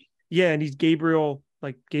reality. Yeah, and he's Gabriel,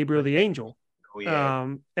 like Gabriel the angel. Oh, yeah.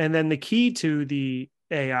 And then the key to the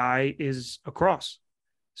AI is a cross.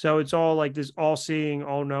 So it's all like this all-seeing,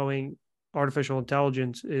 all-knowing artificial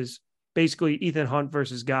intelligence is basically Ethan Hunt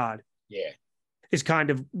versus God. Yeah. Is kind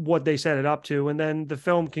of what they set it up to. And then the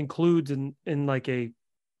film concludes in like a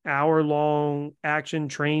hour-long action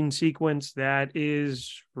train sequence that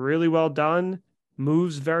is really well done,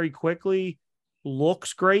 moves very quickly,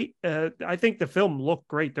 looks great. I think the film looked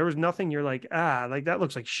great. There was nothing you're like, that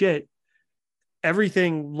looks like shit.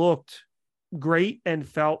 Everything looked great and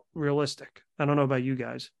felt realistic. I don't know about you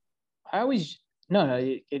guys.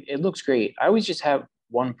 It looks great. I always just have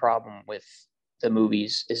one problem with the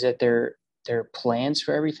movies is that their plans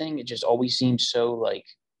for everything, it just always seems so like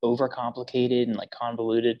overcomplicated and like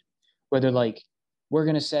convoluted, where they're like, we're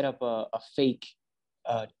going to set up a fake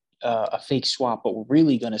swap, but we're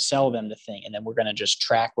really going to sell them the thing. And then we're going to just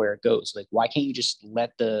track where it goes. Like, why can't you just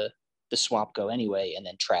let the swap go anyway and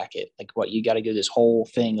then track it? Like, what, you got to do this whole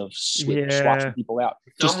thing of swapping people out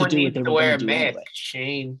just to do what they were going to do anyway.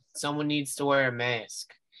 Shane, someone needs to wear a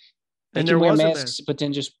mask. They can wear masks, but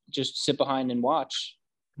then just sit behind and watch.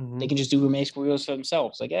 Mm-hmm. They can just do remakes for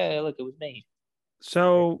themselves. Like, yeah, look, it was me.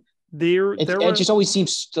 So it just always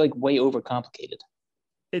seems like way overcomplicated.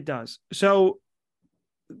 It does. So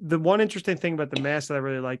the one interesting thing about the mask that I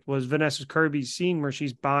really liked was Vanessa Kirby's scene where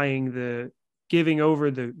she's giving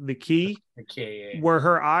over the key, where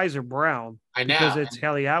her eyes are brown. I know, because it's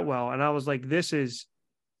Haley Atwell, and I was like, this is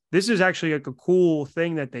actually like a cool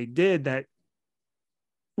thing that they did that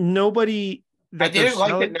nobody I that they're didn't like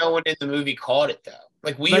that selling. no one in the movie caught it though.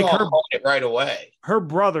 Like we Like all her- caught it right away. Her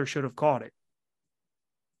brother should have caught it.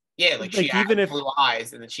 Yeah, like she Like had even if blue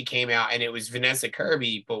eyes, and then she came out, and it was Vanessa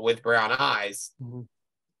Kirby, but with brown eyes. Mhm.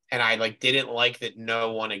 And I like didn't like that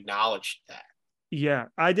no one acknowledged that. Yeah,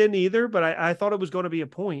 I didn't either, but I thought it was going to be a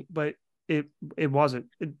point, but it wasn't.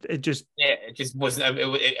 It just Yeah, it just wasn't.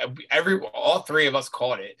 All three of us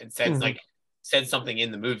caught it and said Mhm. said something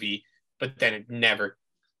in the movie, but then it never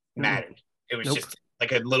mattered. It was Nope. just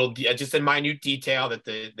like a little, just a minute detail that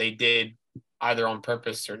they did either on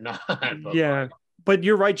purpose or not. But yeah. But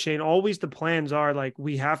you're right, Shane. Always the plans are like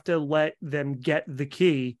we have to let them get the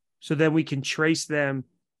key so then we can trace them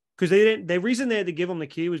because they didn't. The reason they had to give them the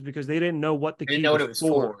key was because they didn't know what the I key didn't know what was it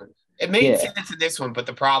was for. It made Yeah. sense in this one, but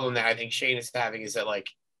the problem that I think Shane is having is that like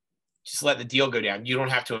just let the deal go down. You don't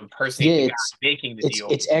have to impersonate the guy making the deal.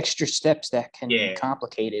 It's extra steps that can Yeah.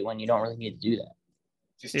 complicate it when you don't really need to do that.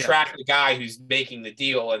 Just track the guy who's making the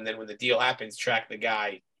deal, and then when the deal happens, track the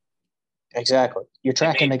guy. Exactly. You're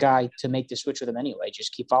tracking the guy to make the switch with him anyway.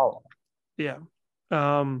 Just keep following him.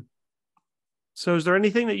 Yeah. So is there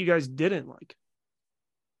anything that you guys didn't like?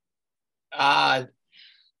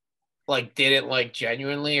 Like didn't like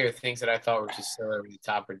genuinely, or things that I thought were just so over the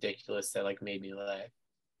top ridiculous that like made me laugh.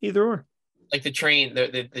 Either or. Like the train,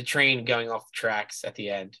 the train going off the tracks at the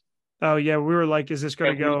end. Oh yeah, we were like, is this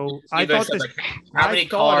going to go? I thought this. Like, how many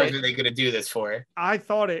cars are they going to do this for? I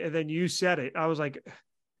thought it, and then you said it. I was like,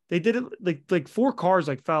 they did it like 4 cars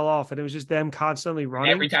like fell off, and it was just them constantly running.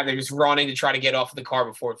 Every time they're just running to try to get off of the car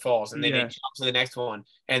before it falls, and then they jump to the next one,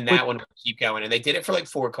 and that one keep going, and they did it for like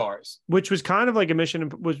 4 cars, which was kind of like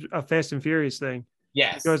was a Fast and Furious thing.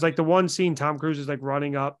 Yes, because like the one scene, Tom Cruise is like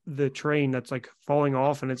running up the train that's like falling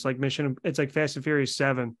off, and it's like it's like Fast and Furious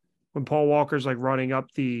 7 when Paul Walker's like running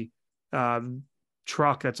up the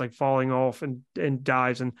truck that's like falling off and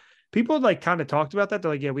dies, and people like kind of talked about that.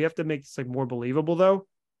 They're like, yeah, we have to make this like more believable though.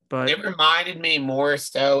 But it reminded me more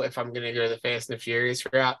so, if I'm gonna go the Fast and Furious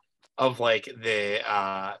route, of like the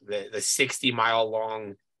 60-mile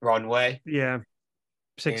long runway. Yeah,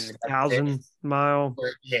 6,000 mile.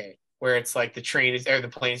 Where it's like the train is or the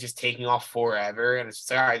plane is just taking off forever, and it's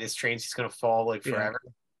just like, all right, this train's just gonna fall like forever.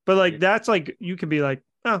 But like that's like you could be like,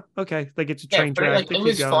 oh, okay, like it's a train track. Like, it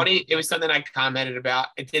was funny. It was something I commented about.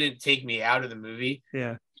 It didn't take me out of the movie.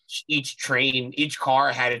 Yeah. Each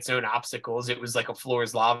car had its own obstacles. It was like a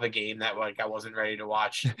floor's lava game that like I wasn't ready to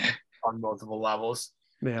watch on multiple levels.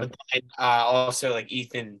 Yeah. But then, also like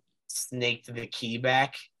Ethan snaked the key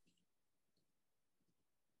back.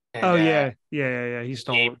 And, yeah. He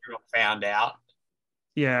stole Gabriel found out.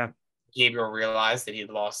 Yeah. Gabriel realized that he had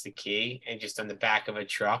lost the key and just on the back of a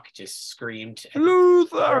truck just screamed,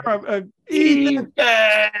 Luther! Ethan!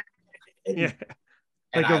 Yeah.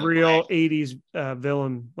 Like a real 80s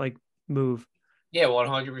villain like move. Yeah,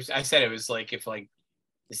 100%. I said it was like if like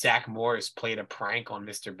Zach Morris played a prank on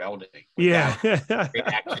Mr. Belding. Yeah. The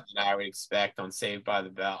reaction that I would expect on Saved by the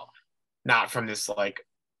Bell. Not from this like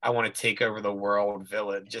I want to take over the world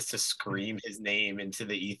villain just to scream his name into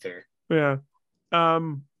the ether. Yeah.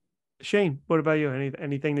 Shane, what about you?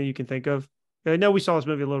 Anything that you can think of? I know we saw this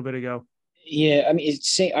movie a little bit ago. Yeah, I mean,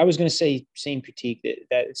 I was going to say same critique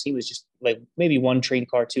that scene was just like maybe one train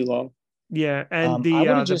car too long. Yeah, and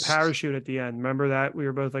the parachute at the end. Remember that? We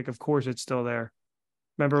were both like, of course it's still there.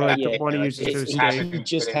 Remember, like the one he uses to escape. He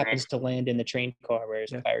just happens to land in the train car where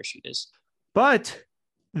his parachute is. But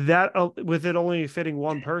that with it only fitting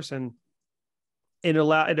one person, it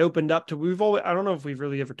opened up to I don't know if we've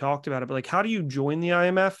really ever talked about it, but like how do you join the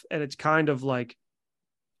IMF? And it's kind of like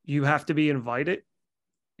you have to be invited.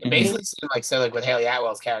 It basically seemed like so like with Haley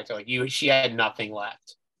Atwell's character, like she had nothing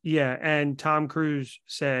left. Yeah, and Tom Cruise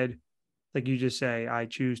said, like you just say, I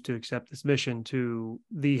choose to accept this mission to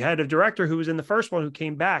the head of director who was in the first one, who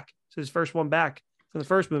came back. So his first one back from the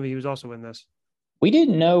first movie, he was also in this. We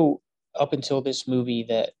didn't know up until this movie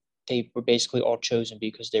that they were basically all chosen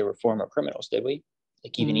because they were former criminals, did we?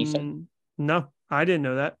 Like even Ethan? No, I didn't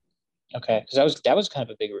know that. Okay, because that was kind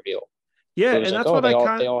of a big reveal. Yeah, and that's what they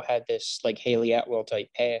all had this like Haley Atwell type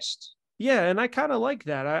past. Yeah, and I kind of like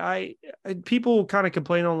that. I people kind of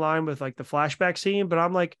complain online with like the flashback scene, but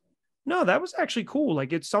I'm like, no, that was actually cool.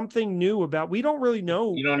 Like it's something new about. We don't really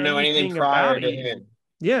know. You don't know anything prior to him.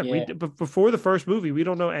 Yeah, but before the first movie, we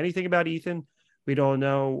don't know anything about Ethan. We don't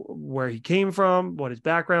know where he came from, what his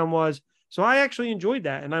background was. So I actually enjoyed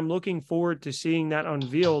that, and I'm looking forward to seeing that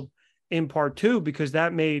unveiled in part 2 because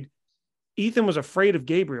that made Ethan was afraid of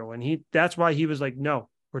Gabriel, and that's why he was like, no,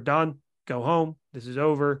 we're done. Go home. This is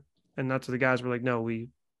over. And that's what the guys were like, no, we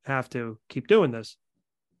have to keep doing this.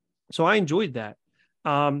 So I enjoyed that.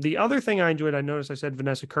 The other thing I enjoyed, I noticed I said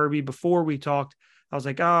Vanessa Kirby before we talked. I was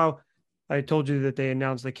like, oh, I told you that they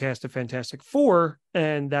announced the cast of Fantastic Four,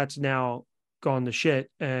 and that's now gone to shit.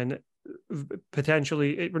 And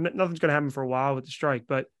potentially, nothing's going to happen for a while with the strike,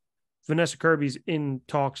 but Vanessa Kirby's in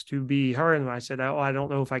talks to be her. And I said, oh, I don't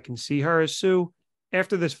know if I can see her as Sue.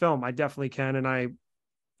 After this film, I definitely can. And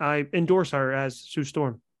I endorse her as Sue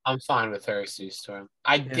Storm. I'm fine with her, Sue Storm.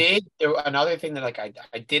 Another thing that like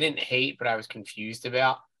I didn't hate, but I was confused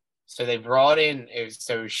about. So they brought in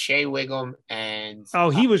Shea Wiggum and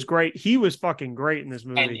he was great. He was fucking great in this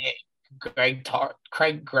movie. And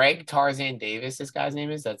Greg Tarzan Davis, this guy's name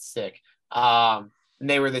is. That's sick. And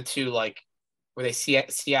they were the two, like, were they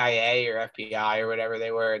CIA or FBI or whatever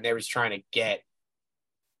they were, and they was trying to get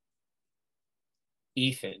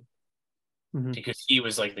Ethan because he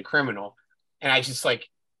was like the criminal. And I just like,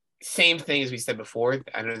 same thing as we said before.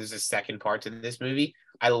 I know there's a second part to this movie.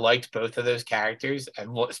 I liked both of those characters,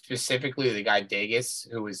 and specifically the guy Dagus,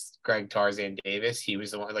 who was Greg Tarzan Davis. He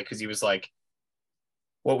was the one, like, because he was like,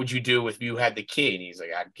 what would you do if you had the key? And he's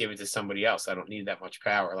like, I'd give it to somebody else. I don't need that much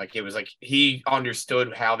power. Like, it was like he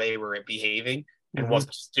understood how they were behaving and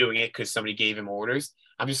wasn't just doing it because somebody gave him orders.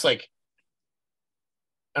 I'm just like,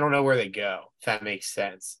 I don't know where they go, if that makes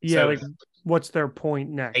sense. Yeah, so, like, what's their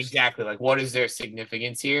point next? Exactly. Like, what is their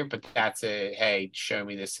significance here? But that's hey, show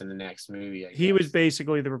me this in the next movie. He was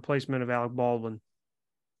basically the replacement of Alec Baldwin.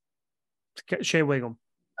 Shea Wiggum.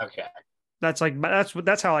 Okay. That's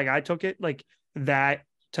how like I took it, like that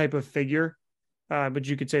type of figure. But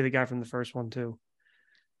you could say the guy from the first one too.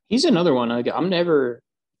 He's another one. I'm never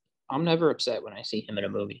upset when I see him in a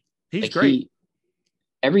movie. He's like, great.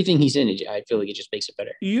 Everything he's in, I feel like it just makes it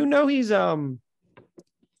better. You know, he's the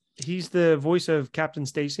voice of Captain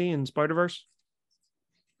Stacy in Spider-Verse.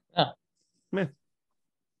 Oh. Yeah.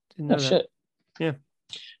 Didn't know that. Shit. Yeah.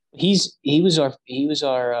 He was our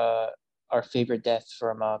favorite death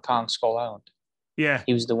from Kong Skull Island. Yeah.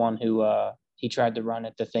 He was the one who he tried to run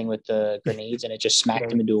at the thing with the grenades and it just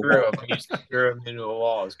smacked him into a wall. He threw him into a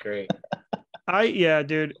wall. It was great.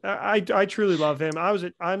 Dude. I truly love him.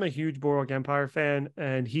 I'm a huge Boardwalk Empire fan,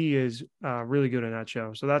 and he is really good in that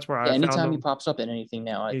show. So that's where I found him. Anytime he pops up in anything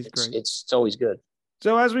now, he's great. It's always good.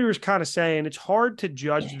 So as we were kind of saying, it's hard to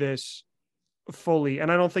judge this fully, and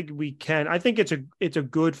I don't think we can. I think it's a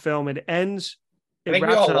good film. It ends. I think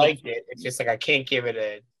we all liked it. It's just like I can't give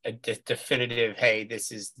it a definitive, hey,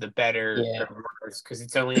 this is the better because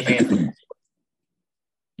it's only half.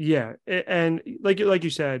 Yeah, and like you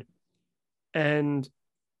said, and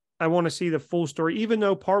I want to see the full story, even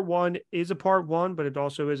though part one is a part one, but it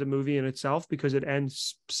also is a movie in itself because it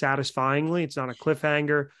ends satisfyingly. It's not a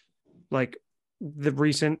cliffhanger like the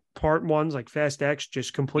recent part ones, like Fast X,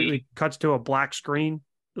 just completely cuts to a black screen.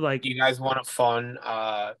 Like, do you guys want a fun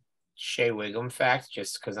Shea Wiggum fact?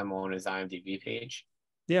 Just because I'm on his IMDb page.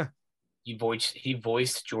 Yeah, he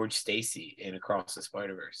voiced George Stacy in Across the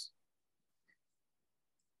Spider-Verse.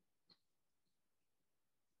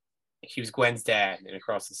 He was Gwen's dad in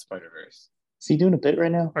Across the Spider-Verse. Is he doing a bit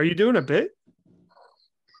right now? Are you doing a bit?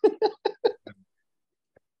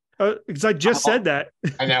 Because I just said that.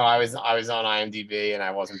 I know. I was on IMDb and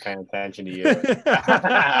I wasn't paying attention to you.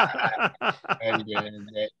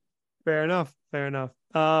 Fair enough.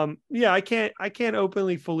 Yeah, I can't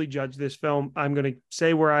openly fully judge this film. I'm gonna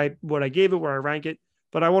say what I gave it, where I rank it,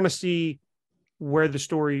 but I want to see how the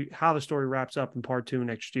story wraps up in part 2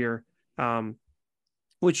 next year.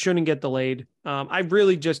 Which shouldn't get delayed. I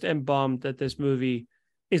really just am bummed that this movie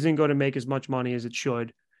isn't going to make as much money as it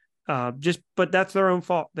should. But that's their own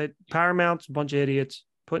fault. That Paramount's a bunch of idiots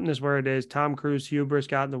putting this where it is. Tom Cruise hubris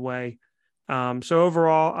got in the way. So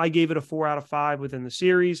overall, I gave it a 4 out of 5 within the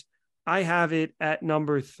series. I have it at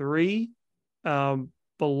number 3,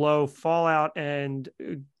 below Fallout and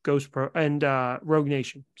Rogue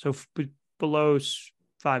Nation. So below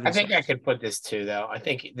 5 and I think 6. I could put this too, though. I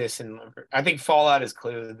think Fallout is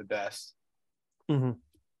clearly the best. Mm-hmm.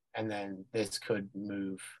 And then this could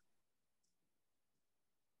move.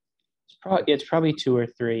 It's probably 2 or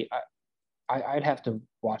 3. I'd have to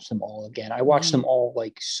watch them all again. I watched them all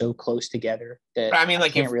like so close together that I mean,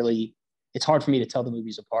 like, it's hard for me to tell the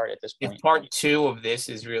movies apart at this point. If part 2 of this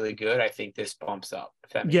is really good, I think this bumps up.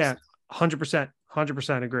 If that makes sense.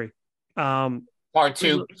 100% agree. Part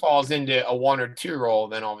 2 falls into a 1 or 2 role,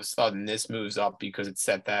 then all of a sudden this moves up because it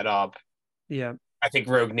set that up. Yeah. I think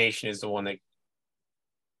Rogue Nation is the one that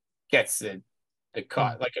gets the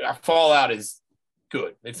cut. Like, Fallout is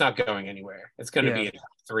good. It's not going anywhere. It's going to be a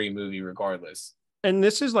 3 movie regardless. And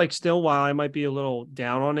this is like still, while I might be a little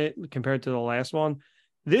down on it compared to the last one,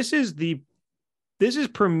 this is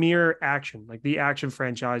premier action, like the action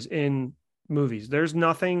franchise in movies. There's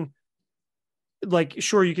nothing like,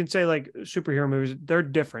 sure, you can say like superhero movies, they're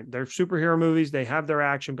different. They're superhero movies. They have their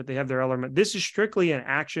action, but they have their element. This is strictly an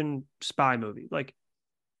action spy movie. Like,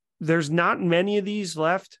 there's not many of these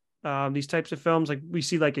left. These types of films, like we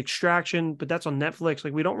see like Extraction, but that's on Netflix.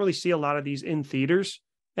 Like, we don't really see a lot of these in theaters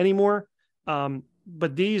anymore.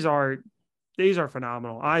 But these are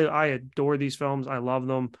phenomenal. I adore these films. I love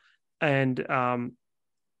them. And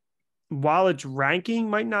while its ranking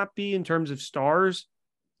might not be in terms of stars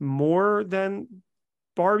more than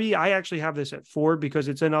Barbie, I actually have this at 4 because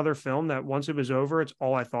it's another film that once it was over, it's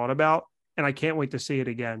all I thought about, and I can't wait to see it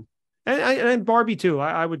again. And Barbie too.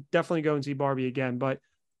 I would definitely go and see Barbie again, but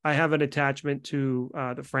I have an attachment to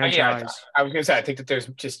the franchise. Yeah, I was gonna say I think that there's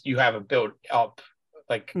just you have a build up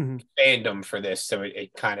like fandom for this, so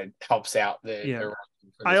it kind of helps out the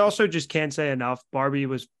I also just can't say enough. Barbie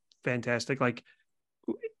was fantastic. Like,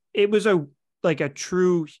 it was a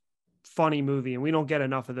true funny movie, and we don't get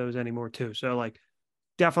enough of those anymore too. So like,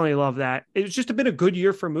 definitely love that. It's just been a good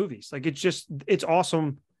year for movies. Like, it's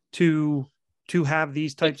awesome to have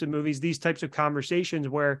these types of movies, these types of conversations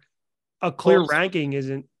where a clear ranking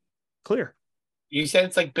isn't clear. You said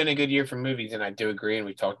it's like been a good year for movies, and I do agree, and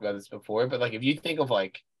we talked about this before, but like if you think of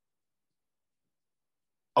like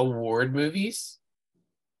award movies,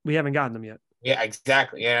 we haven't gotten them yet. Yeah,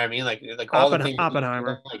 exactly. Yeah, I mean, like all the things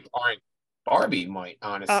Oppenheimer like aren't. Barbie might,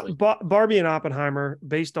 honestly. Barbie and Oppenheimer,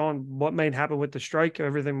 based on what might happen with the strike,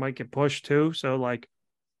 everything might get pushed too. So like,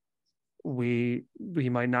 we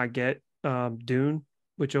might not get Dune,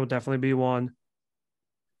 which will definitely be one.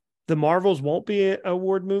 The Marvels won't be an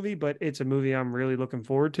award movie, but it's a movie I'm really looking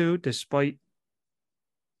forward to, despite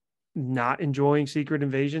not enjoying Secret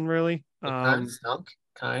Invasion. Really, kind of stunk.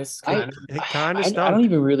 Kind of stunk. I don't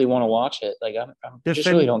even really want to watch it. Like, I just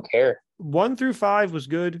really don't care. 1 through 5 was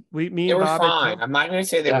good. They were fine. I'm not going to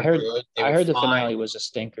say they were good. I heard the finale was a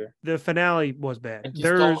stinker. The finale was bad. I just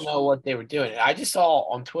don't know what they were doing. I just saw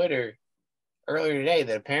on Twitter earlier today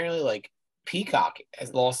that apparently like Peacock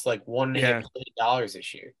has lost like $1.5 billion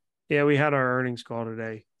this year. Yeah, we had our earnings call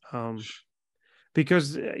today.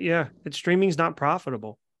 Because its streaming's not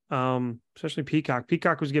profitable. Especially Peacock.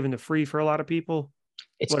 Peacock was given to free for a lot of people.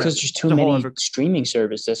 It's because there's too many streaming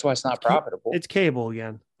services. That's why it's not profitable. It's cable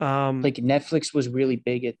again. Like Netflix was really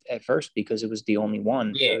big at first because it was the only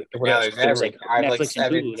one. Yeah, it was like Netflix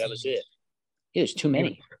and Hulu. That was it. Yeah, there's too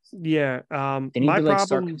many. Yeah. They need to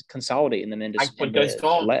start consolidating them into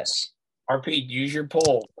less. RP, use your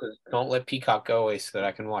poll. Don't let Peacock go away so that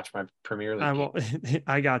I can watch my Premier League. I won't.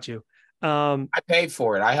 I got you. I paid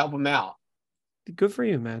for it. I help them out. Good for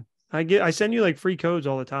you, man. I send you like free codes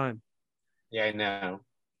all the time. Yeah, I know.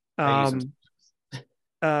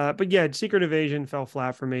 But yeah, Secret Invasion fell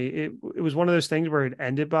flat for me. It was one of those things where it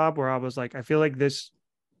ended, Bob, where I was like, I feel like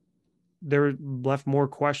there left more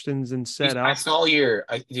questions than set up. I saw did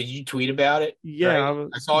you tweet about it? Yeah. Right?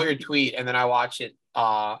 I saw your tweet and then I watched it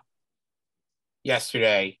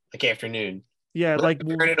yesterday, like afternoon. Yeah,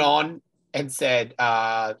 turned it on and said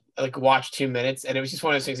watch 2 minutes, and it was just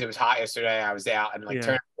one of those things. It was hot yesterday. I was out and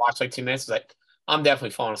watched like 2 minutes. I was like, I'm definitely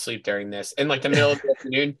falling asleep during this. In like the middle of the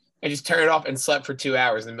afternoon, I just turned it off and slept for 2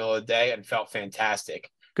 hours in the middle of the day and felt fantastic.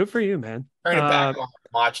 Good for you, man. Turned it back on,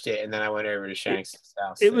 watched it, and then I went over to Shanks'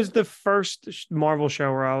 house. It was the first Marvel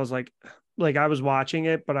show where I was like I was watching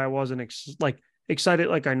it, but I wasn't excited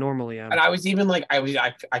like I normally am. And I was even like,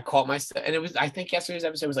 I caught myself, and it was, I think yesterday's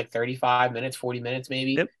episode was like 35 minutes, 40 minutes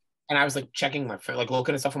maybe. Yep. And I was like checking my phone, like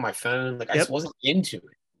looking at stuff on my phone. Like I just wasn't into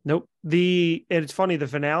it. Nope. It's funny. The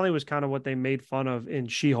finale was kind of what they made fun of in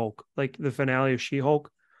She-Hulk, like the finale of She-Hulk,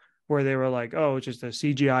 where they were like, "Oh, it's just a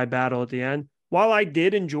CGI battle at the end." While I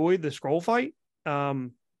did enjoy the scroll fight, I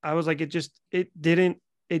was like, it didn't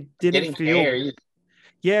feel.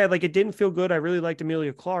 Yeah, like it didn't feel good. I really liked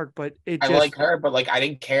Emilia Clarke, but I like her, but like I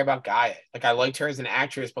didn't care about Gaia. Like I liked her as an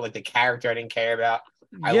actress, but like the character I didn't care about.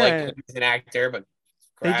 I liked her as an actor, but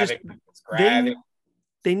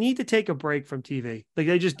they need to take a break from TV. Like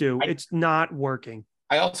they just do. It's not working.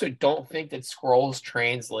 I also don't think that scrolls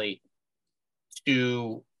translate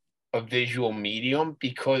to a visual medium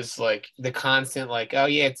because like the constant like, oh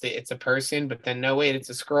yeah, it's a person, but then no wait, it's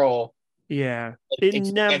a scroll. Yeah.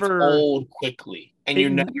 It never gets old quickly. And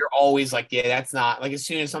you're always like, yeah, that's not like as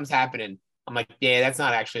soon as something's happening, I'm like, yeah, that's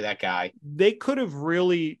not actually that guy. They could have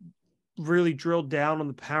really, really drilled down on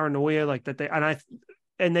the paranoia like that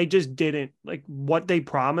and they just didn't. Like what they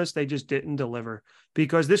promised, they just didn't deliver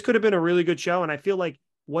because this could have been a really good show. And I feel like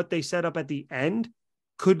what they set up at the end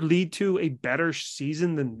could lead to a better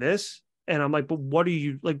season than this. And I'm like, but what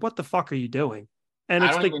the fuck are you doing? And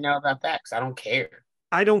I don't even know about that because I don't care.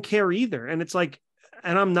 I don't care either. And it's like,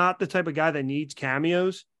 and I'm not the type of guy that needs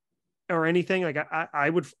cameos or anything. Like I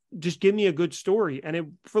would just give me a good story.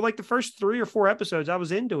 And for like the first 3 or 4 episodes, I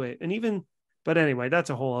was into it. And even, but anyway, that's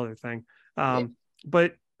a whole other thing.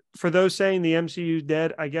 But for those saying the MCU is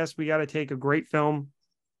dead, I guess we got to take a great film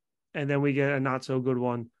and then we get a not so good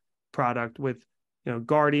one product with,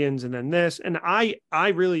 Guardians and then this. And I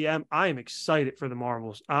really am excited for the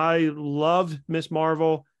Marvels. I loved Miss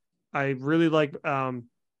Marvel. I really like,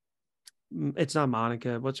 it's not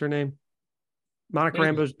Monica. What's her name? Monica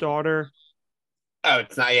Rambeau's daughter. Oh,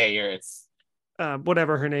 it's not. Yeah, it's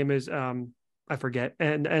whatever her name is. I forget.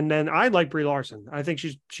 And then I like Brie Larson. I think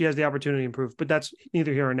she has the opportunity to improve, but that's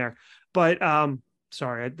neither here nor there. But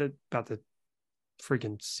sorry about the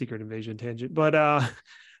freaking Secret Invasion tangent. But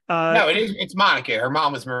no, it's Monica. Her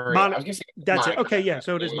mom was Maria. I was gonna say that's Monica. It. Okay, yeah.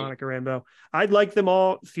 So it is Monica Rambeau. I'd like them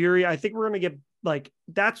all. Fury. I think we're gonna get like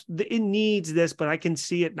it needs this, but I can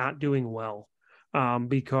see it not doing well,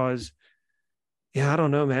 because. Yeah, I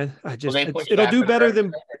don't know, man. It'll do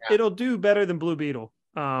better than Blue Beetle.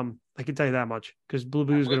 I can tell you that much because Blue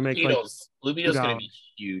Beetle is going to make Blue Beetle's going to be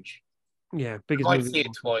huge. Yeah, biggest I might movie. see it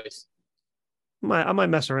twice. I might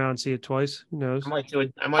mess around and see it twice. Who knows? I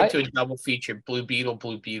might do a double feature: Blue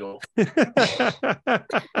Beetle. I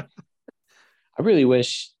really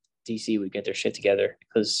wish DC would get their shit together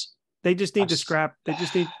because they just need to scrap.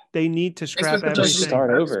 They need to scrap everything. Just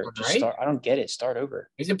start over. I don't get it. Start over.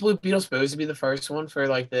 Isn't Blue Beetle supposed to be the first one for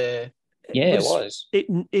like the? Yeah, it was.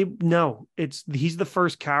 No, he's the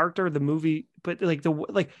first character of the movie, but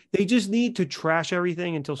they just need to trash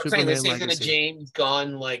everything until Superman. This isn't a James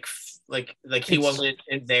Gunn like he wasn't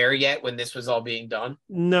there yet when this was all being done.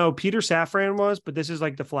 No, Peter Safran was, but this is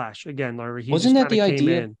like the Flash again. Larry, wasn't that the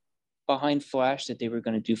idea behind Flash, that they were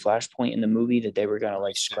going to do Flashpoint in the movie, that they were going to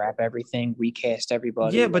like scrap everything, recast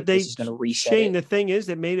everybody? Yeah, but this is going to reset Shane, the thing is,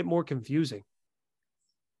 it made it more confusing.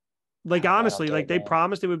 Like honestly, like they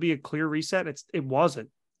promised it would be a clear reset. It wasn't.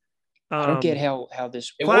 I don't get how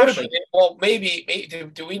this. It would have been. Well, maybe.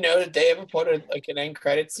 Do we know that they ever put an end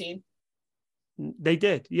credit scene? They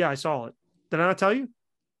did. Yeah, I saw it. Did I not tell you?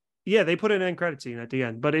 Yeah, they put an end credit scene at the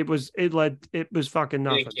end, but it was fucking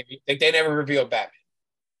nothing. They never revealed Batman.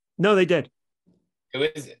 No, they did. Who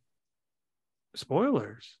is it?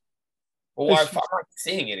 Spoilers. Well, I'm not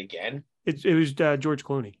seeing it again. It was George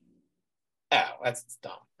Clooney. Oh, that's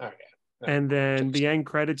dumb. Okay. And then the end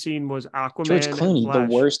credit scene was Aquaman. George Clooney,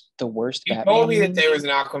 the worst. You told me that there was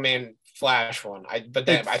an Aquaman Flash one. I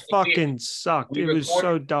think sucked. It was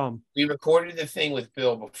so dumb. We recorded the thing with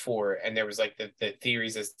Bill before, and there was like the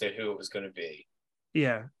theories as to who it was going to be.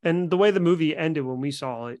 Yeah, and the way the movie ended when we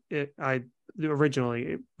saw it, originally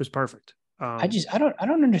it was perfect. I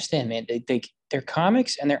don't understand, man. Their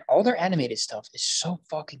comics and all their animated stuff is so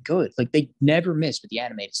fucking good. Like they never miss with the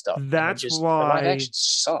animated stuff. That's why live action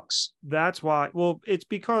sucks. That's why. Well, it's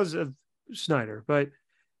because of Snyder, but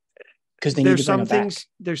because there's some things.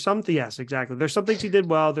 Yes, exactly. There's some things he did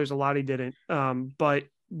well. There's a lot he didn't. But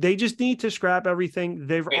they just need to scrap everything.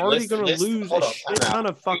 They're already going to lose a shit ton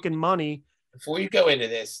of fucking money. Before you go into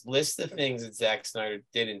this, list the things that Zack Snyder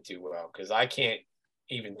didn't do well, because I can't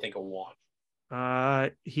even think of one.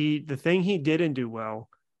 The thing he didn't do well.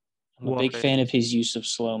 I'm a big fan of his use of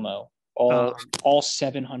slow-mo. All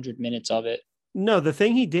 700 minutes of it. No, the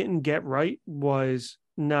thing he didn't get right was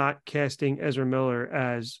not casting Ezra Miller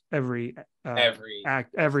as every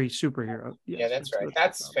superhero. Yes, yeah, that's right.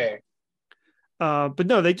 That's fair. But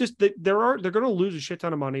no, they're going to lose a shit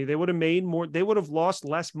ton of money. They would have made more. They would have lost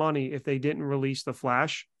less money if they didn't release the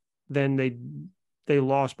Flash than they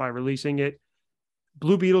lost by releasing it.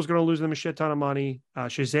 Blue Beetle's going to lose them a shit ton of money.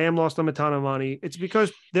 Shazam lost them a ton of money. It's because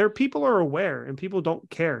their people are aware and people don't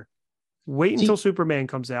care. Wait until Superman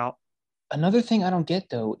comes out. Another thing I don't get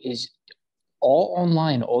though is all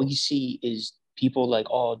online. All you see is people like,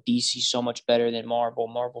 "Oh, DC's so much better than Marvel.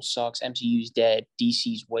 Marvel sucks. MCU's dead.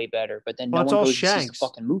 DC's way better." But then no one goes and sees the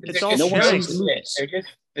fucking movies. It's all no one sees the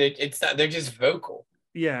movies. They're just vocal.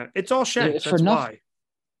 Yeah, it's all Shanks. That's why.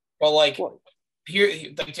 Well, like.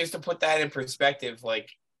 Here, like, just to put that in perspective, like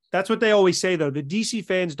that's what they always say though. The DC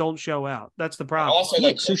fans don't show out. That's the problem.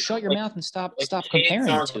 Also, so shut your mouth and stop comparing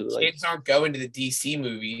the two. Kids aren't going to the DC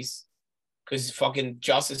movies because fucking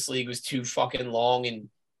Justice League was too fucking long and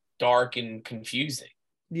dark and confusing.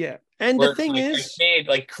 Yeah, and the thing is,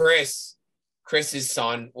 like Chris's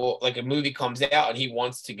son, well, like a movie comes out and he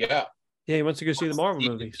wants to go. Yeah, he wants to go see the Marvel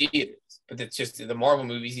movies. But it's just the Marvel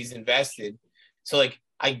movies he's invested. So like.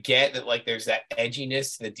 I get that, like, there's that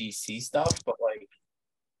edginess to the DC stuff, but like,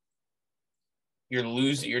 you're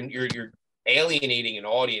alienating an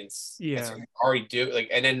audience. Yeah, that's what you already do. Like,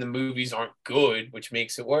 and then the movies aren't good, which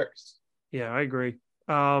makes it worse. Yeah, I agree.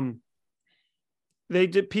 They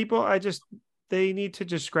did people. They need to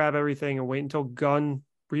just grab everything and wait until Gunn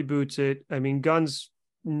reboots it. I mean, Gunn's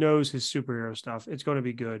knows his superhero stuff. It's going to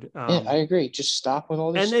be good. Yeah, I agree. Just stop with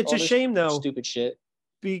all this. And it's all a this shame though. Stupid shit.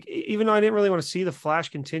 Even though I didn't really want to see The Flash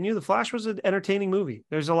continue, The Flash was an entertaining movie.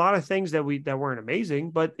 There's a lot of things that weren't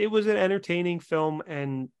amazing, but it was an entertaining film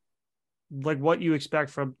and like what you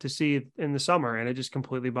expect to see in the summer, and it just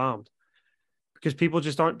completely bombed because people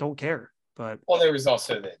just don't care. But there was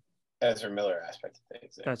also the Ezra Miller aspect of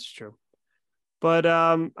things. That's true. But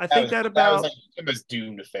I think that was like it was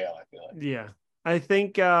doomed to fail. I feel like. Yeah, I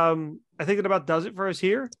think that about does it for us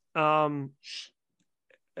here.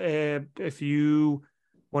 If you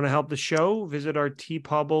want to help the show, visit our T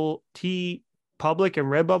Public and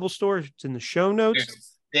Redbubble store. It's in the show notes.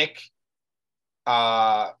 There's thick,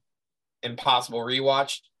 Impossible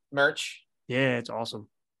Rewatch merch. Yeah, it's awesome.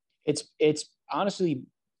 It's honestly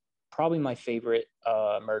probably my favorite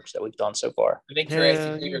merch that we've done so far. I think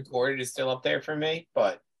Jurassic Recorded is still up there for me,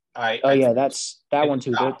 but that's that one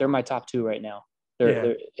too. They're my top two right now.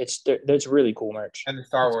 It's really cool merch. And the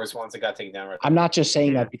Star Wars ones that got taken down. I'm not just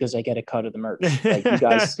saying that because I get a cut of the merch. Like you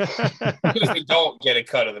guys, because we don't get a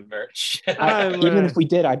cut of the merch. Even if we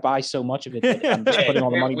did, I'd buy so much of it. I'm just putting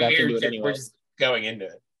all the money back into it anyway. We're just going into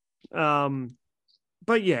it.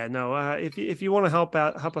 But yeah, no. If you want to help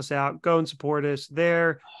us out, go and support us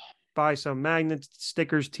there. Buy some magnets,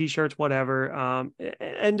 stickers, T-shirts, whatever.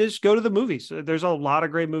 And just go to the movies. There's a lot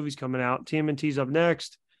of great movies coming out. TMNT's up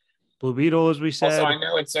next. Blue Beetle, as we said. Also, I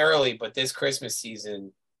know it's early, but this Christmas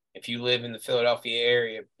season, if you live in the Philadelphia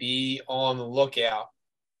area, be on the lookout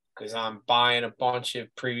because I'm buying a bunch of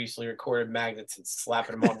previously recorded magnets and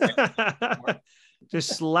slapping them on.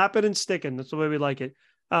 Just slap it and sticking. That's the way we like it.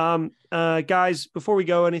 Guys, before we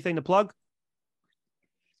go, anything to plug?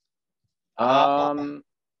 I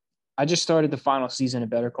just started the final season of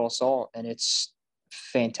Better Call Saul, and it's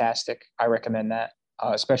fantastic. I recommend that,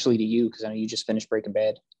 especially to you because I know you just finished Breaking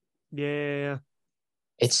Bad. Yeah,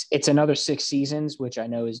 it's another 6 seasons, which I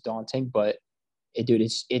know is daunting, but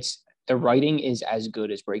it's the writing is as good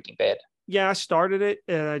as Breaking Bad. Yeah, I started it,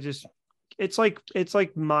 and it's like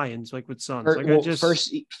Mayans, like with Sons.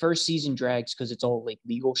 First season drags because it's all like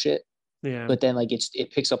legal shit. Yeah, but then like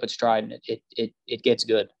it picks up its stride and it gets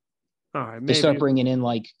good. All right, they start bringing in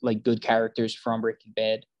like good characters from Breaking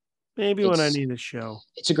Bad. Maybe when I need a show,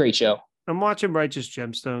 it's a great show. I'm watching Righteous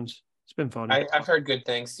Gemstones. It's been funny. I've heard good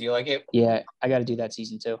things. Do you like it? Yeah, I got to do that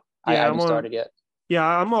season 2. Yeah, I haven't started yet. Yeah,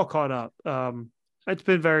 I'm all caught up. It's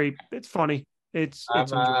been it's funny. It's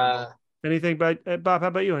enjoyable. Anything, Bob? How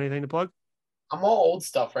about you? Anything to plug? I'm all old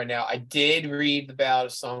stuff right now. I did read The Ballad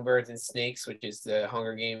of Songbirds and Snakes, which is the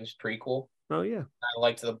Hunger Games prequel. Oh yeah, I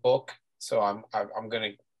liked the book, so I'm gonna.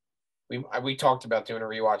 We talked about doing a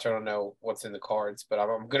rewatch. I don't know what's in the cards, but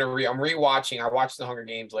I'm rewatching. I watched the Hunger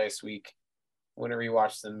Games last week. I'm gonna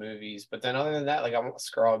rewatch the movies, but then other than that, like I'm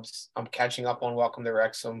Scrubs. I'm catching up on Welcome to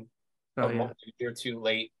Wrexham. I'm a year too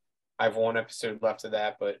late. I have 1 episode left of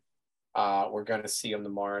that, but we're gonna see them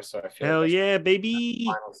tomorrow. So I feel hell yeah, baby.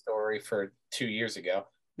 Final story for 2 years ago.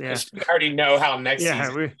 Yeah, we already know how next season.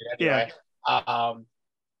 Anyway. Yeah.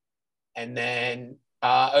 And then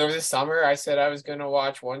over the summer, I said I was gonna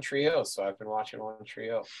watch One Tree Hill, so I've been watching One Tree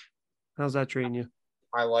Hill. How's that treating you?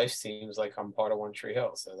 My life seems like I'm part of One Tree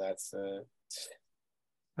Hill, so that's.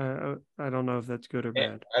 I don't know if that's good or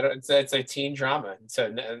bad. It's a teen drama,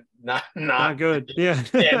 so not good. Yeah.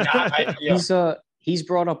 He's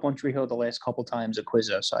brought up One Tree Hill the last couple times at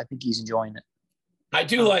Quizzo, so I think he's enjoying it. I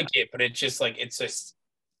do like it, but it's just like it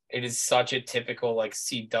is such a typical like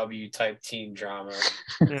CW type teen drama.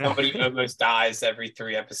 Yeah. Somebody almost dies every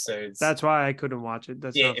 3 episodes. That's why I couldn't watch it.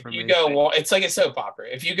 That's not for me. It's like a soap opera.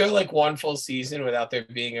 If you go like 1 full season without there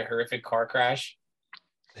being a horrific car crash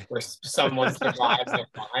where someone survives their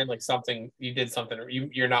fine, like something you did something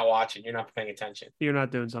you're not watching, you're not paying attention. You're not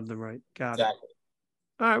doing something right. Got exactly.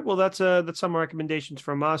 It. All right. Well, that's some recommendations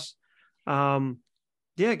from us.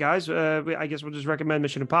 Yeah, guys, I guess we'll just recommend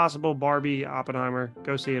Mission Impossible, Barbie, Oppenheimer.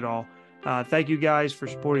 Go see it all. Thank you guys for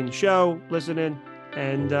supporting the show, listening,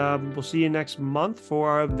 and we'll see you next month for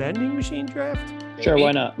our vending machine draft. Sure,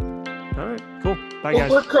 why not? All right, cool. Bye, guys.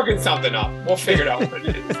 We're cooking something up. We'll figure it out what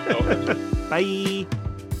it is. Bye.